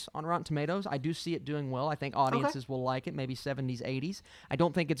 70s on Rotten Tomatoes. I do see it doing well. I think audiences will like it, maybe 70s, 80s. I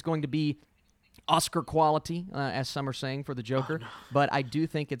don't think it's going to be Oscar quality, as some are saying, for the Joker, but I do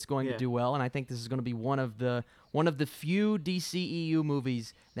think it's going to do well, and I think this is going to be one of the few DCEU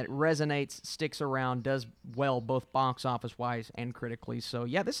movies that resonates, sticks around, does well both box office-wise and critically. So,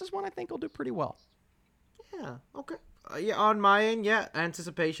 yeah, this is one I think will do pretty well. Yeah, okay. On my end,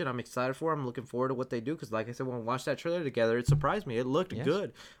 anticipation. I'm excited for it. I'm looking forward to what they do because, like I said, when we watched that trailer together, it surprised me. It looked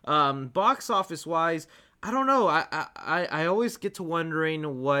good. Box office-wise, I don't know. I always get to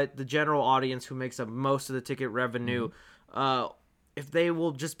wondering what the general audience who makes up most of the ticket revenue, if they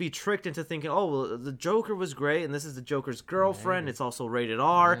will just be tricked into thinking, oh, well, the Joker was great, and this is the Joker's girlfriend. It's also rated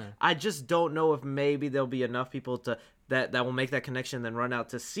R. I just don't know if maybe there'll be enough people that will make that connection and then run out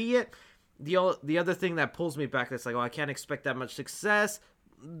to see it. The other thing that pulls me back that's like, oh, I can't expect that much success,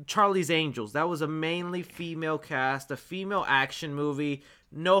 Charlie's Angels. That was a mainly female cast, a female action movie.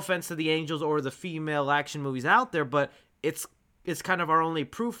 No offense to the Angels or the female action movies out there, but it's kind of our only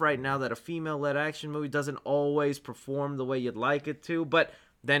proof right now that a female-led action movie doesn't always perform the way you'd like it to. But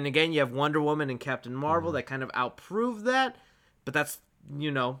Then again, you have Wonder Woman and Captain Marvel that kind of outprove that. But that's,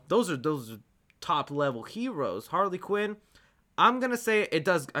 those are top level heroes. Harley Quinn, I'm gonna say it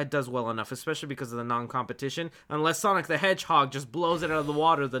does well enough, especially because of the non-competition. Unless Sonic the Hedgehog just blows it out of the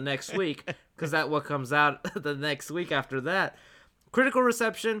water the next week, because that's what comes out the next week after that. Critical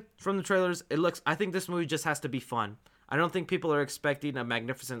reception from the trailers. I think this movie just has to be fun. I don't think people are expecting a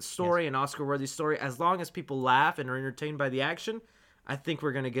magnificent story, an Oscar-worthy story. As long as people laugh and are entertained by the action, I think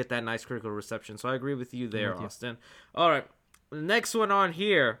we're gonna get that nice critical reception. So I agree with you there, Austin. All right, next one on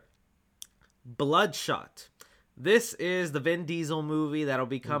here, Bloodshot. This is the Vin Diesel movie that'll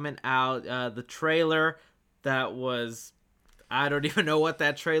be coming out. The trailer that was... I don't even know what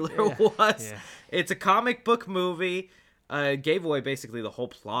that trailer was. Yeah. It's a comic book movie. Gave away basically the whole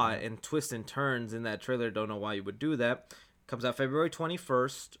plot and twists and turns in that trailer. Don't know why you would do that. Comes out February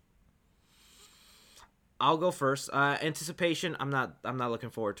 21st. I'll go first. Anticipation, I'm not looking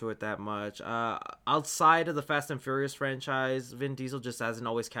forward to it that much. Outside of the Fast and Furious franchise, Vin Diesel just hasn't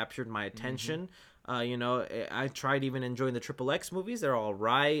always captured my attention. I tried even enjoying the Triple X movies. They're all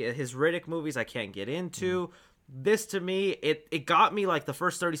right. His Riddick movies I can't get into. This, to me, it got me like the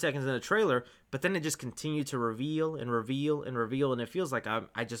first 30 seconds in the trailer, but then it just continued to reveal, and it feels like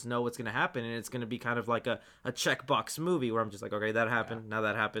I just know what's going to happen, and it's going to be kind of like a checkbox movie where I'm just like, okay, that happened, now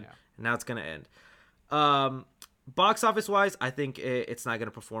that happened, and now it's going to end. Box office wise, I think it's not going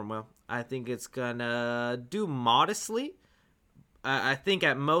to perform well. I think it's going to do modestly. I think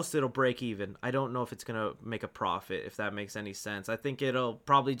at most it'll break even. I don't know if it's going to make a profit, if that makes any sense. I think it'll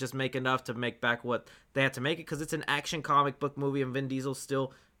probably just make enough to make back what they had to make it, because it's an action comic book movie, and Vin Diesel's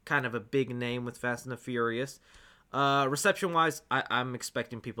still kind of a big name with Fast and the Furious. Reception-wise, I'm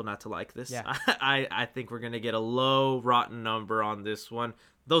expecting people not to like this. Yeah. I think we're going to get a low, rotten number on this one.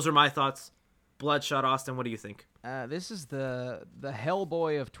 Those are my thoughts. Bloodshot, Austin, what do you think? This is the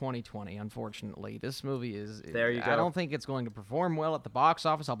Hellboy of 2020, unfortunately. This movie is... There you go. I don't think it's going to perform well at the box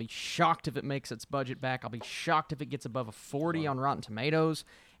office. I'll be shocked if it makes its budget back. I'll be shocked if it gets above a 40 on Rotten Tomatoes.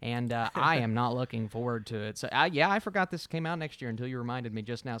 And I am not looking forward to it. So, I forgot this came out next year until you reminded me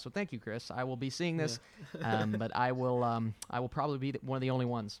just now. So thank you, Chris. I will be seeing this. But I will probably be one of the only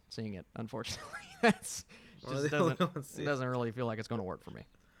ones seeing it, unfortunately. It doesn't really feel like it's going to work for me.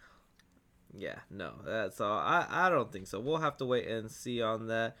 Yeah, no, that's all. I don't think so. We'll have to wait and see on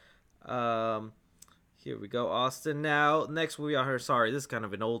that. Here we go, Austin. Now, next movie I heard, sorry, this is kind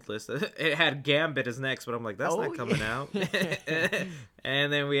of an old list. It had Gambit as next, but I'm like, that's not coming out.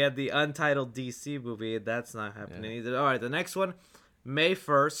 And then we had the untitled DC movie. That's not happening either. All right, the next one, May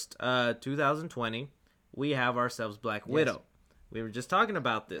 1st, 2020, we have ourselves Black Widow. We were just talking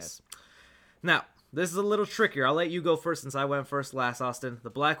about this. Yes. Now, this is a little trickier. I'll let you go first since I went first last, Austin. The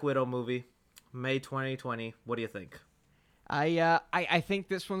Black Widow movie. May 2020. What do you think? I think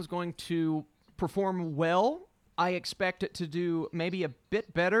this one's going to perform well. I expect it to do maybe a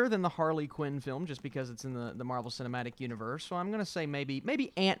bit better than the Harley Quinn film, just because it's in the Marvel Cinematic Universe. So I'm going to say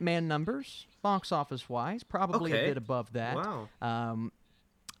maybe Ant-Man numbers, box office wise, probably a bit above that. Wow.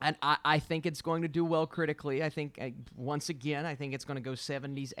 And I think it's going to do well critically. I think, once again, I think it's going to go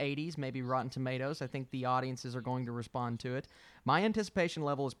 70s, 80s, maybe Rotten Tomatoes. I think the audiences are going to respond to it. My anticipation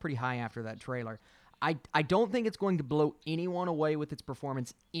level is pretty high after that trailer. I don't think it's going to blow anyone away with its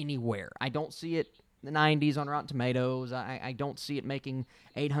performance anywhere. I don't see it in the 90s on Rotten Tomatoes. I don't see it making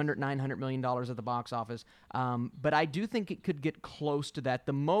 $800, $900 million at the box office. But I do think it could get close to that.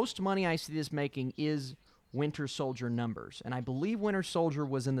 The most money I see this making is Winter Soldier numbers, and I believe Winter Soldier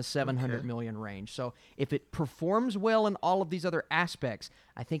was in the 700 million range. So if it performs well in all of these other aspects,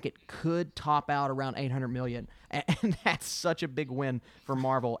 I think it could top out around 800 million, and that's such a big win for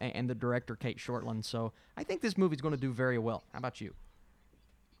Marvel and the director Kate Shortland. So I think this movie's going to do very well. How about you?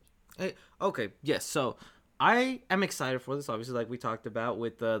 Okay, yes. So I am excited for this, obviously, like we talked about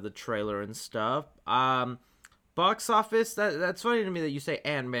with the trailer and stuff. Box office, that's funny to me that you say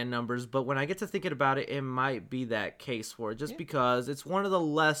Ant-Man numbers, but when I get to thinking about it, it might be that case for it, just because it's one of the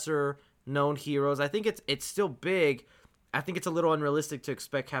lesser known heroes. I think it's still big. I think it's a little unrealistic to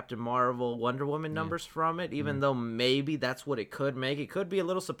expect Captain Marvel, Wonder Woman numbers from it, even though maybe that's what it could make. It could be a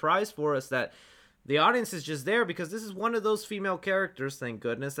little surprise for us that the audience is just there because this is one of those female characters, thank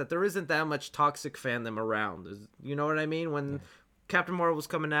goodness, that there isn't that much toxic fandom around. You know what I mean? When Captain Marvel was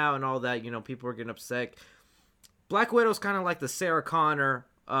coming out and all that, people were getting upset. Black Widow's kind of like the Sarah Connor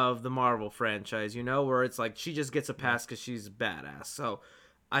of the Marvel franchise, where it's like she just gets a pass because she's badass. So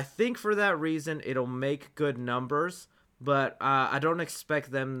I think for that reason, it'll make good numbers, but I don't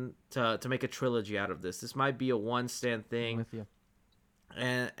expect them to make a trilogy out of this. This might be a one-stand thing. I'm with you.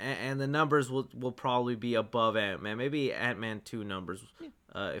 and the numbers will probably be above Ant-Man. Maybe Ant-Man 2 numbers,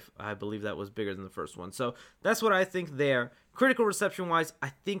 if I believe that was bigger than the first one. So that's what I think there. Critical reception wise, I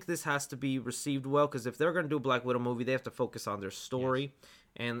think this has to be received well, because if they're going to do a Black Widow movie, they have to focus on their story. Yes.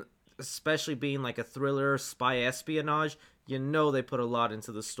 And especially being like a thriller, spy espionage, you know they put a lot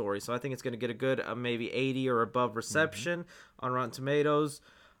into the story. So I think it's going to get a good maybe 80 or above reception on Rotten Tomatoes.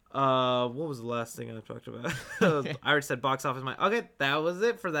 What was the last thing I talked about? I already said box office. Okay, that was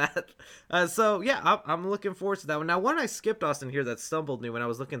it for that. So yeah, I'm looking forward to that one. Now, one I skipped, Austin, here that stumbled me when I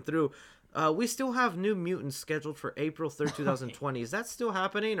was looking through. We still have New Mutants scheduled for April 3rd, 2020. Is that still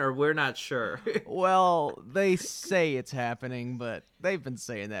happening, or we're not sure? Well, they say it's happening, but they've been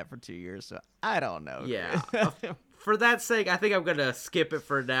saying that for 2 years, so I don't know. Yeah. For that sake, I think I'm going to skip it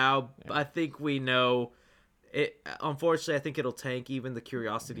for now. Yeah. I think we know it. Unfortunately, I think it'll tank even the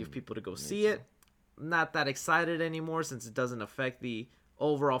curiosity of people to go see it. Not that excited anymore since it doesn't affect the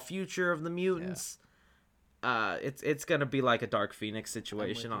overall future of the mutants. Yeah. It's going to be like a Dark Phoenix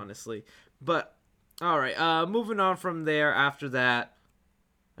situation, honestly. But, all right, moving on from there after that.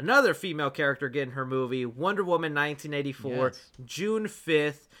 Another female character getting her movie, Wonder Woman 1984, June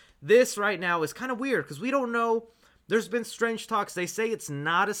 5th. This right now is kind of weird because we don't know. There's been strange talks. They say it's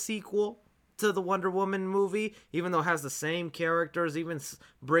not a sequel to the Wonder Woman movie, even though it has the same characters, even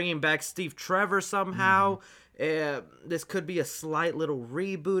bringing back Steve Trevor somehow. This could be a slight little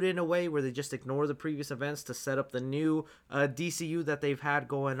reboot in a way where they just ignore the previous events to set up the new DCU that they've had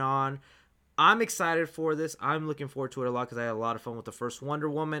going on. I'm excited for this. I'm looking forward to it a lot because I had a lot of fun with the first Wonder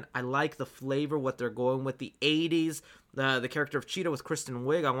Woman. I like the flavor, what they're going with, the 80s, the character of Cheetah with Kristen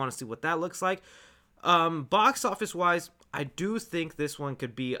Wiig. I want to see what that looks like. Box office wise, I do think this one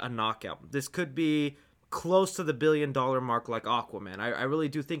could be a knockout. This could be close to the $1 billion mark like Aquaman. I really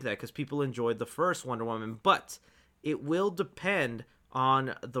do think that because people enjoyed the first Wonder Woman, but it will depend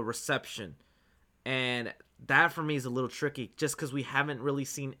on the reception. And that for me is a little tricky just because we haven't really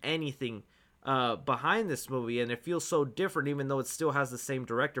seen anything behind this movie, and it feels so different even though it still has the same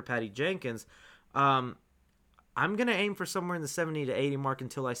director, Patty Jenkins. I'm going to aim for somewhere in the 70 to 80 mark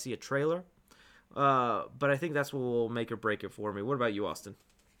until I see a trailer. But I think that's what will make or break it for me. What about you, Austin?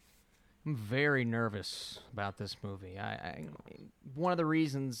 I'm very nervous about this movie. One of the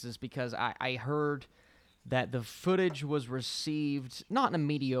reasons is because I heard that the footage was received not in a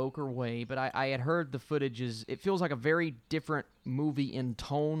mediocre way, but I had heard the footage it feels like a very different movie in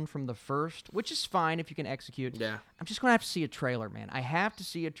tone from the first, which is fine if you can execute. Yeah. I'm just going to have to see a trailer, man. I have to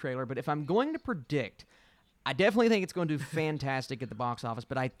see a trailer, but if I'm going to predict, I definitely think it's going to do fantastic at the box office,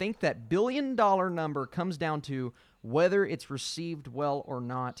 but I think that $1 billion number comes down to whether it's received well or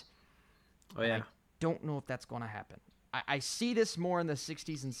not. Oh, yeah. I don't know if that's going to happen. I see this more in the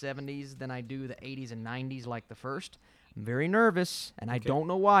 60s and 70s than I do the 80s and 90s like the first. I'm very nervous, and I don't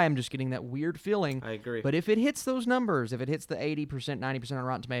know why. I'm just getting that weird feeling. I agree. But if it hits those numbers, if it hits the 80%, 90% on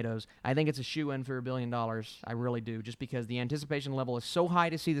Rotten Tomatoes, I think it's a shoo-in for $1 billion. I really do, just because the anticipation level is so high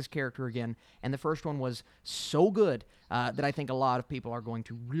to see this character again, and the first one was so good that I think a lot of people are going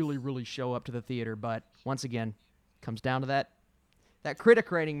to really, really show up to the theater. But once again, comes down to that critic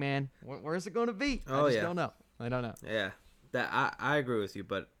rating, man. Where is it going to be? I just don't know. I don't know. Yeah, I agree with you,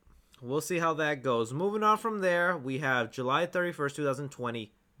 but we'll see how that goes. Moving on from there, we have July 31st,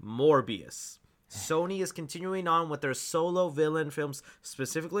 2020, Morbius. Sony is continuing on with their solo villain films,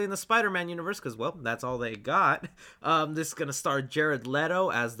 specifically in the Spider-Man universe, because, well, that's all they got. This is going to star Jared Leto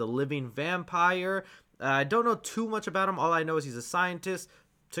as the living vampire. I don't know too much about him. All I know is he's a scientist,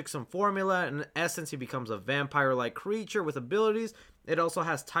 took some formula, and in essence, he becomes a vampire-like creature with abilities. It also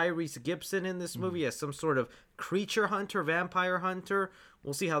has Tyrese Gibson in this movie as some sort of creature hunter, vampire hunter.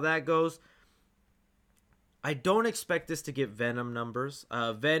 We'll see how that goes. I don't expect this to get Venom numbers.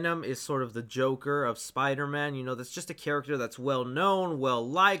 Venom is sort of the Joker of Spider-Man. You know, that's just a character that's well-known,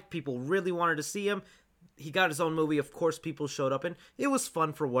 well-liked. People really wanted to see him. He got his own movie. Of course, people showed up, and it was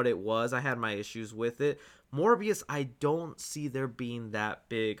fun for what it was. I had my issues with it. Morbius, I don't see there being that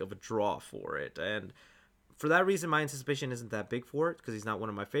big of a draw for it. And for that reason, my anticipation isn't that big for it because he's not one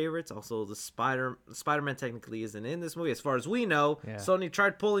of my favorites. Also, the Spider-Man technically isn't in this movie. As far as we know, Sony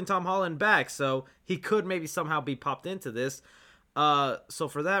tried pulling Tom Holland back, so he could maybe somehow be popped into this. So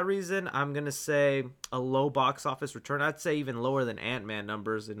for that reason, I'm going to say a low box office return. I'd say even lower than Ant-Man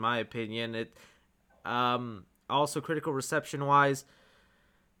numbers, in my opinion. Also, critical reception-wise,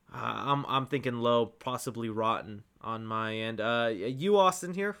 I'm thinking low, possibly rotten on my end. You,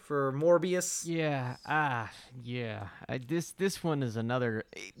 Austin, here for Morbius? This one is another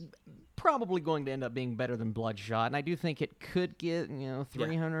probably going to end up being better than Bloodshot, and I do think it could get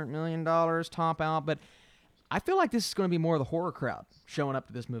 $300 million top out, but I feel like this is going to be more of the horror crowd showing up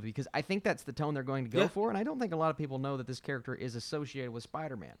to this movie because I think that's the tone they're going to go for, and I don't think a lot of people know that this character is associated with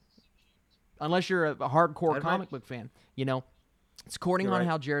Spider-Man. Unless you're a hardcore comic book fan. You know, it's according on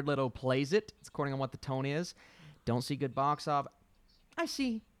how Jared Leto plays it. It's according on what the tone is. Don't see good box office. I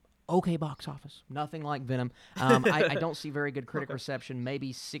see okay box office. Nothing like Venom. I don't see very good critic reception.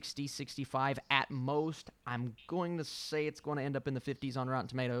 Maybe 60, 65 at most. I'm going to say it's going to end up in the 50s on Rotten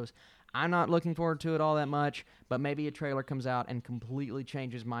Tomatoes. I'm not looking forward to it all that much, but maybe a trailer comes out and completely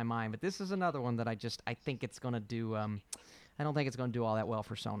changes my mind. But this is another one that I think it's going to do. I don't think it's going to do all that well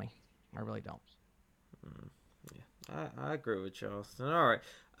for Sony. I really don't. Yeah, I agree with you, Austin. All right.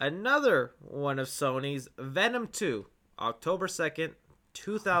 Another one of Sony's, Venom 2, October 2nd,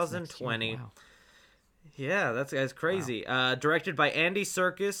 2020. Wow. Yeah, that's crazy. Wow. Directed by Andy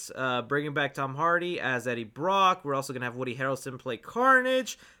Serkis, bringing back Tom Hardy as Eddie Brock. We're also going to have Woody Harrelson play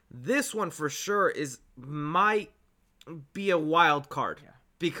Carnage. This one for sure might be a wild card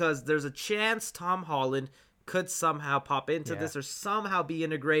because there's a chance Tom Holland could somehow pop into this or somehow be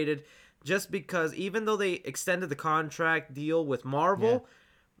integrated, just because even though they extended the contract deal with Marvel,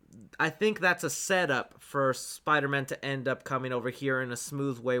 I think that's a setup for Spider-Man to end up coming over here in a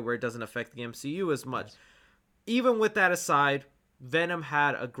smooth way where it doesn't affect the MCU as much. Even with that aside, Venom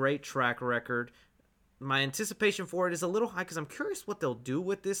had a great track record. My anticipation for it is a little high because I'm curious what they'll do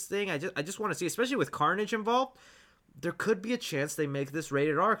with this thing. I just want to see, especially with Carnage involved, there could be a chance they make this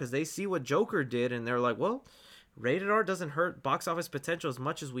rated R because they see what Joker did and they're like, well, rated R doesn't hurt box office potential as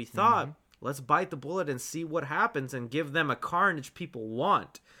much as we thought. Let's bite the bullet and see what happens and give them a Carnage people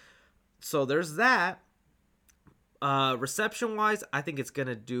want. So there's that. Reception-wise, I think it's going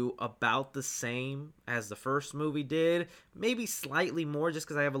to do about the same as the first movie did. Maybe slightly more just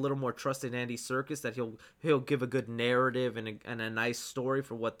because I have a little more trust in Andy Serkis that he'll give a good narrative and a nice story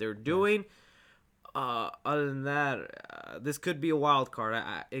for what they're doing. Other than that, this could be a wild card.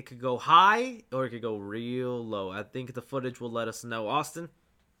 It could go high or it could go real low. I think the footage will let us know. Austin?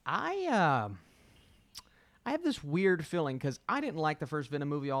 I have this weird feeling because I didn't like the first Venom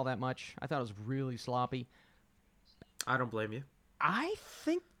movie all that much. I thought it was really sloppy. I don't blame you. I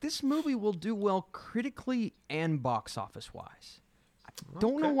think this movie will do well critically and box office-wise. I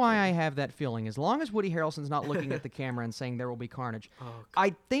don't know why I have that feeling. As long as Woody Harrelson's not looking at the camera and saying there will be carnage,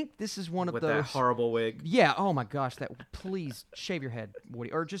 I think this is one of those... With that horrible wig. Yeah, oh my gosh, please shave your head,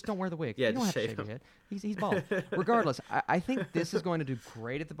 Woody. Or just don't wear the wig. Yeah, you don't just have to shave your head. He's bald. Regardless, I think this is going to do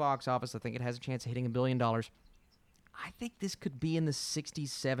great at the box office. I think it has a chance of hitting $1 billion. I think this could be in the 60s,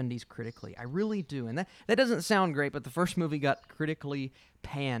 70s critically. I really do. And that doesn't sound great, but the first movie got critically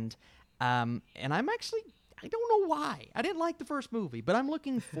panned. And I'm actually... I don't know why. I didn't like the first movie, but I'm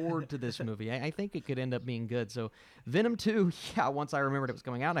looking forward to this movie. I think it could end up being good. So Venom 2, once I remembered it was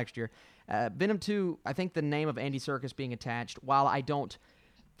coming out next year. Venom 2, I think the name of Andy Serkis being attached, while I don't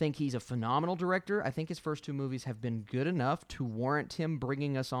think he's a phenomenal director, I think his first two movies have been good enough to warrant him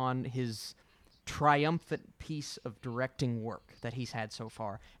bringing us on his triumphant piece of directing work that he's had so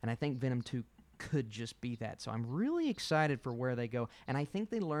far. And I think Venom 2 could just be that. So I'm really excited for where they go. And I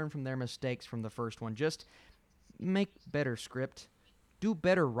think they learn from their mistakes from the first one. Just make better script, do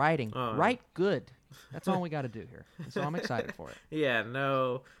better writing, write good. That's all we got to do here. So I'm excited for it. Yeah,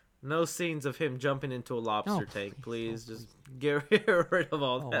 no scenes of him jumping into a lobster tank, please. Just get rid of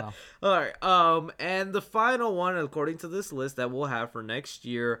all that. Wow. All right. And the final one, according to this list that we'll have for next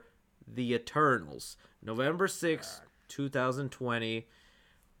year, The Eternals, November 6th, 2020.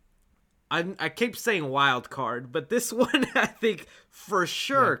 I keep saying wild card, but this one I think for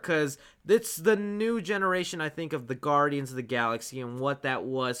sure, because it's the new generation, I think, of the Guardians of the Galaxy and what that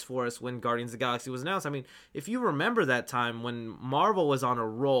was for us when Guardians of the Galaxy was announced. I mean, if you remember that time when Marvel was on a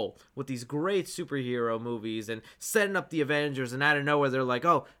roll with these great superhero movies and setting up the Avengers, and out of nowhere they're like,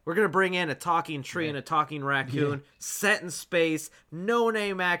 oh, we're going to bring in a talking tree and a talking raccoon, set in space,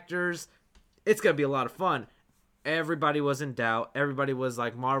 no-name actors. It's going to be a lot of fun. Everybody was in doubt. Everybody was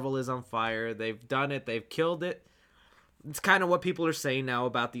like, Marvel is on fire. They've done it. They've killed it. It's kind of what people are saying now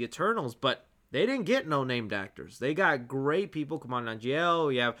about the Eternals, but they didn't get no-named actors. They got great people. Kumail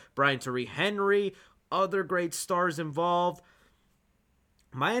Nanjiani, you have Brian Tyree Henry, other great stars involved.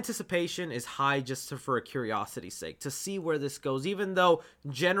 My anticipation is high just for a curiosity's sake, to see where this goes, even though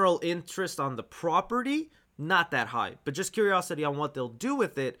general interest on the property, not that high. But just curiosity on what they'll do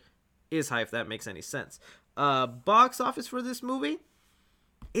with it is high, if that makes any sense. Box office for this movie,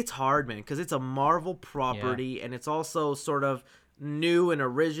 it's hard, man, because it's a Marvel property and it's also sort of new and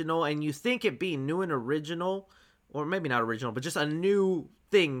original, and you think it being new and original, or maybe not original, but just a new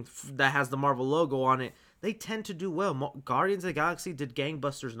thing that has the Marvel logo on it, they tend to do well. Guardians of the Galaxy did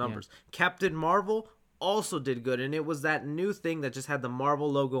gangbusters numbers. Captain Marvel also did good, and it was that new thing that just had the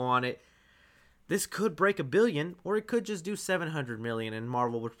Marvel logo on it. This could break $1 billion, or it could just do $700 million, and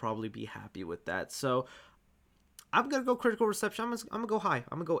Marvel would probably be happy with that. So I'm gonna go critical reception. I'm gonna go high.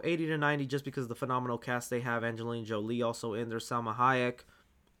 I'm gonna go 80 to 90 just because of the phenomenal cast they have. Angelina Jolie also in there, Salma Hayek.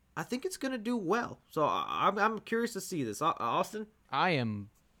 I think it's gonna do well. So I'm curious to see this. Austin? I am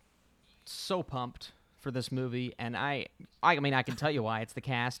so pumped for this movie, and I mean, I can tell you why. It's the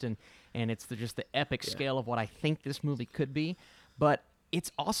cast, and it's just the epic scale of what I think this movie could be. But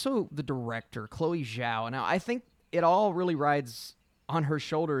it's also the director, Chloe Zhao. Now, I think it all really rides on her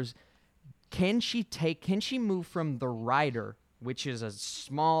shoulders. Can she move from The Rider, which is a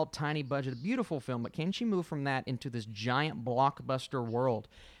small, tiny budget, beautiful film, but can she move from that into this giant blockbuster world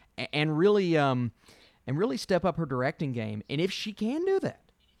and really step up her directing game? And if she can do that,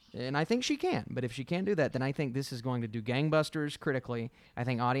 and I think she can, but if she can't do that, then I think this is going to do gangbusters critically. I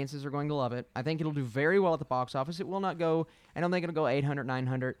think audiences are going to love it. I think it'll do very well at the box office. It will not go, I don't think it'll go 800,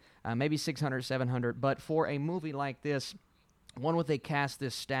 900, maybe 600, 700, but for a movie like this, one with a cast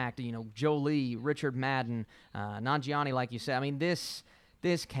this stacked, Jolie, Richard Madden, Nanjiani, like you said, I mean, this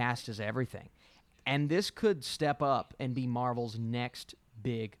cast is everything. And this could step up and be Marvel's next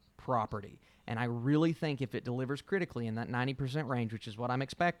big property. And I really think if it delivers critically in that 90% range, which is what I'm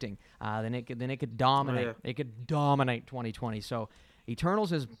expecting, then it could dominate. Oh, yeah. It could dominate 2020. So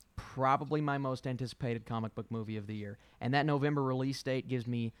Eternals is probably my most anticipated comic book movie of the year. And that November release date gives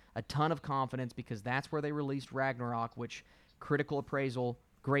me a ton of confidence because that's where they released Ragnarok, which critical appraisal,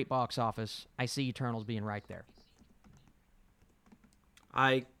 great box office. I see Eternals being right there.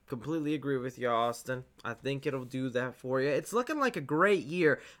 I completely agree with you, Austin. I think it'll do that for you. It's looking like a great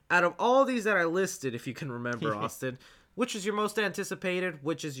year. Out of all these that I listed, if you can remember, Austin, which is your most anticipated?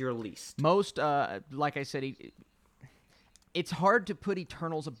 Which is your least? Most, like I said, it's hard to put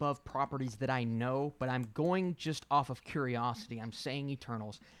Eternals above properties that I know, but I'm going just off of curiosity. I'm saying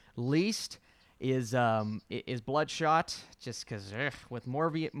Eternals. Least is Bloodshot, just because with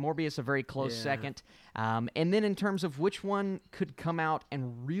Morbius a very close second. And then in terms of which one could come out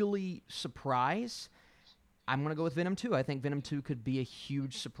and really surprise, I'm going to go with Venom 2. I think Venom 2 could be a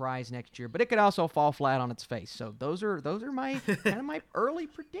huge surprise next year, but it could also fall flat on its face. So those are my kind of my early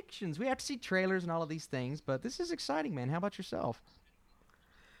predictions. We have to see trailers and all of these things, but this is exciting, man. How about yourself?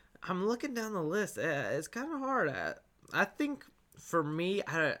 I'm looking down the list. It's kind of hard. I think for me,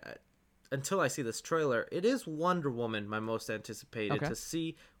 until I see this trailer, it is Wonder Woman my most anticipated to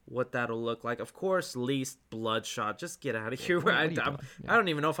see what that'll look like. Of course, least Bloodshot. Just get out of here. I don't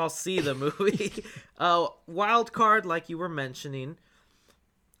even know if I'll see the movie. Wild card, like you were mentioning,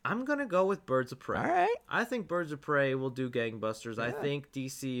 I'm going to go with Birds of Prey. All right. I think Birds of Prey will do gangbusters. Yeah. I think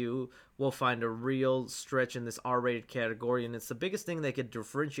DCU will find a real stretch in this R-rated category, and it's the biggest thing they could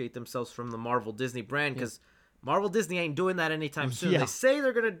differentiate themselves from the Marvel Disney brand because Marvel Disney ain't doing that anytime soon. They say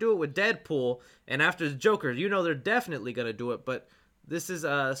they're going to do it with Deadpool, and after the Joker, they're definitely going to do it, but this is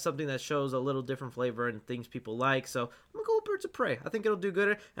something that shows a little different flavor and things people like, so I'm going to go with Birds of Prey. I think it'll do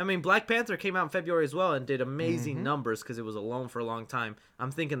good. I mean, Black Panther came out in February as well and did amazing numbers because it was alone for a long time. I'm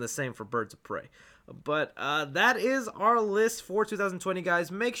thinking the same for Birds of Prey. But that is our list for 2020,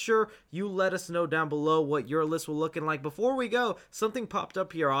 guys. Make sure you let us know down below what your list will looking like. Before we go, something popped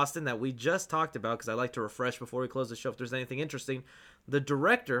up here, Austin, that we just talked about because I like to refresh before we close the show if there's anything interesting. The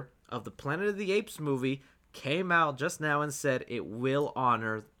director of the Planet of the Apes movie came out just now and said it will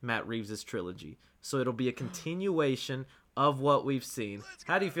honor Matt Reeves' trilogy. So it'll be a continuation of what we've seen.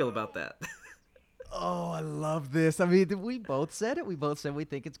 How do you feel about that? Oh, I love this. I mean, we both said it. We both said we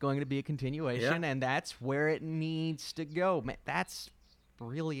think it's going to be a continuation, and that's where it needs to go. Man, that's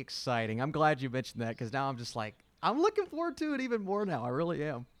really exciting. I'm glad you mentioned that because now I'm just like, I'm looking forward to it even more now. I really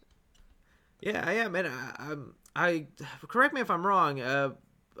am. Yeah, I am. And I correct me if I'm wrong.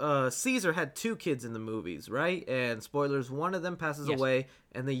 Caesar had 2 kids in the movies, right? And spoilers, one of them passes away,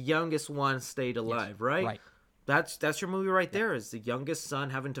 and the youngest one stayed alive, right? Right. That's your movie right there, is the youngest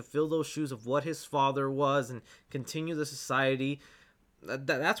son having to fill those shoes of what his father was and continue the society.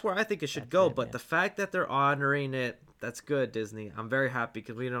 That's where I think it should go. But the fact that they're honoring it, that's good, Disney. I'm very happy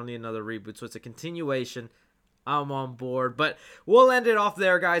because we don't need another reboot. So it's a continuation. I'm on board. But we'll end it off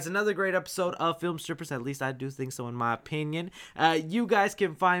there, guys. Another great episode of Film Strippers. At least I do think so, in my opinion. You guys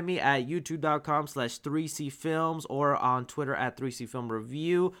can find me at youtube.com/3cfilms or on Twitter at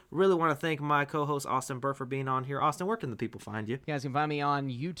 3cfilmreview. Really want to thank my co-host, Austin Burke, for being on here. Austin, where can the people find you? You guys can find me on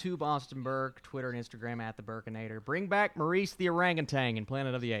YouTube, Austin Burke, Twitter and Instagram at The Burkinator. Bring back Maurice the Orangutan in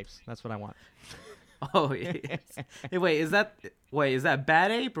Planet of the Apes. That's what I want. Oh, yes. Hey, wait, is that Bad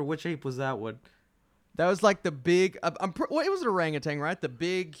Ape or which ape was that one? That was like the big. What it was an orangutan, right? The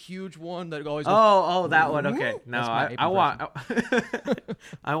big, huge one that always. Oh, that one. Okay, no, That's my ape I want,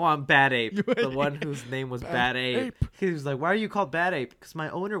 I want Bad Ape, the one whose name was Bad Ape. He was like, "Why are you called Bad Ape?" Because my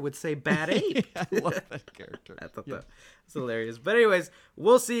owner would say Bad Ape. I love that character. I thought that was hilarious. But anyways,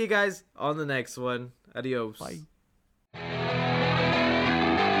 we'll see you guys on the next one. Adios. Bye.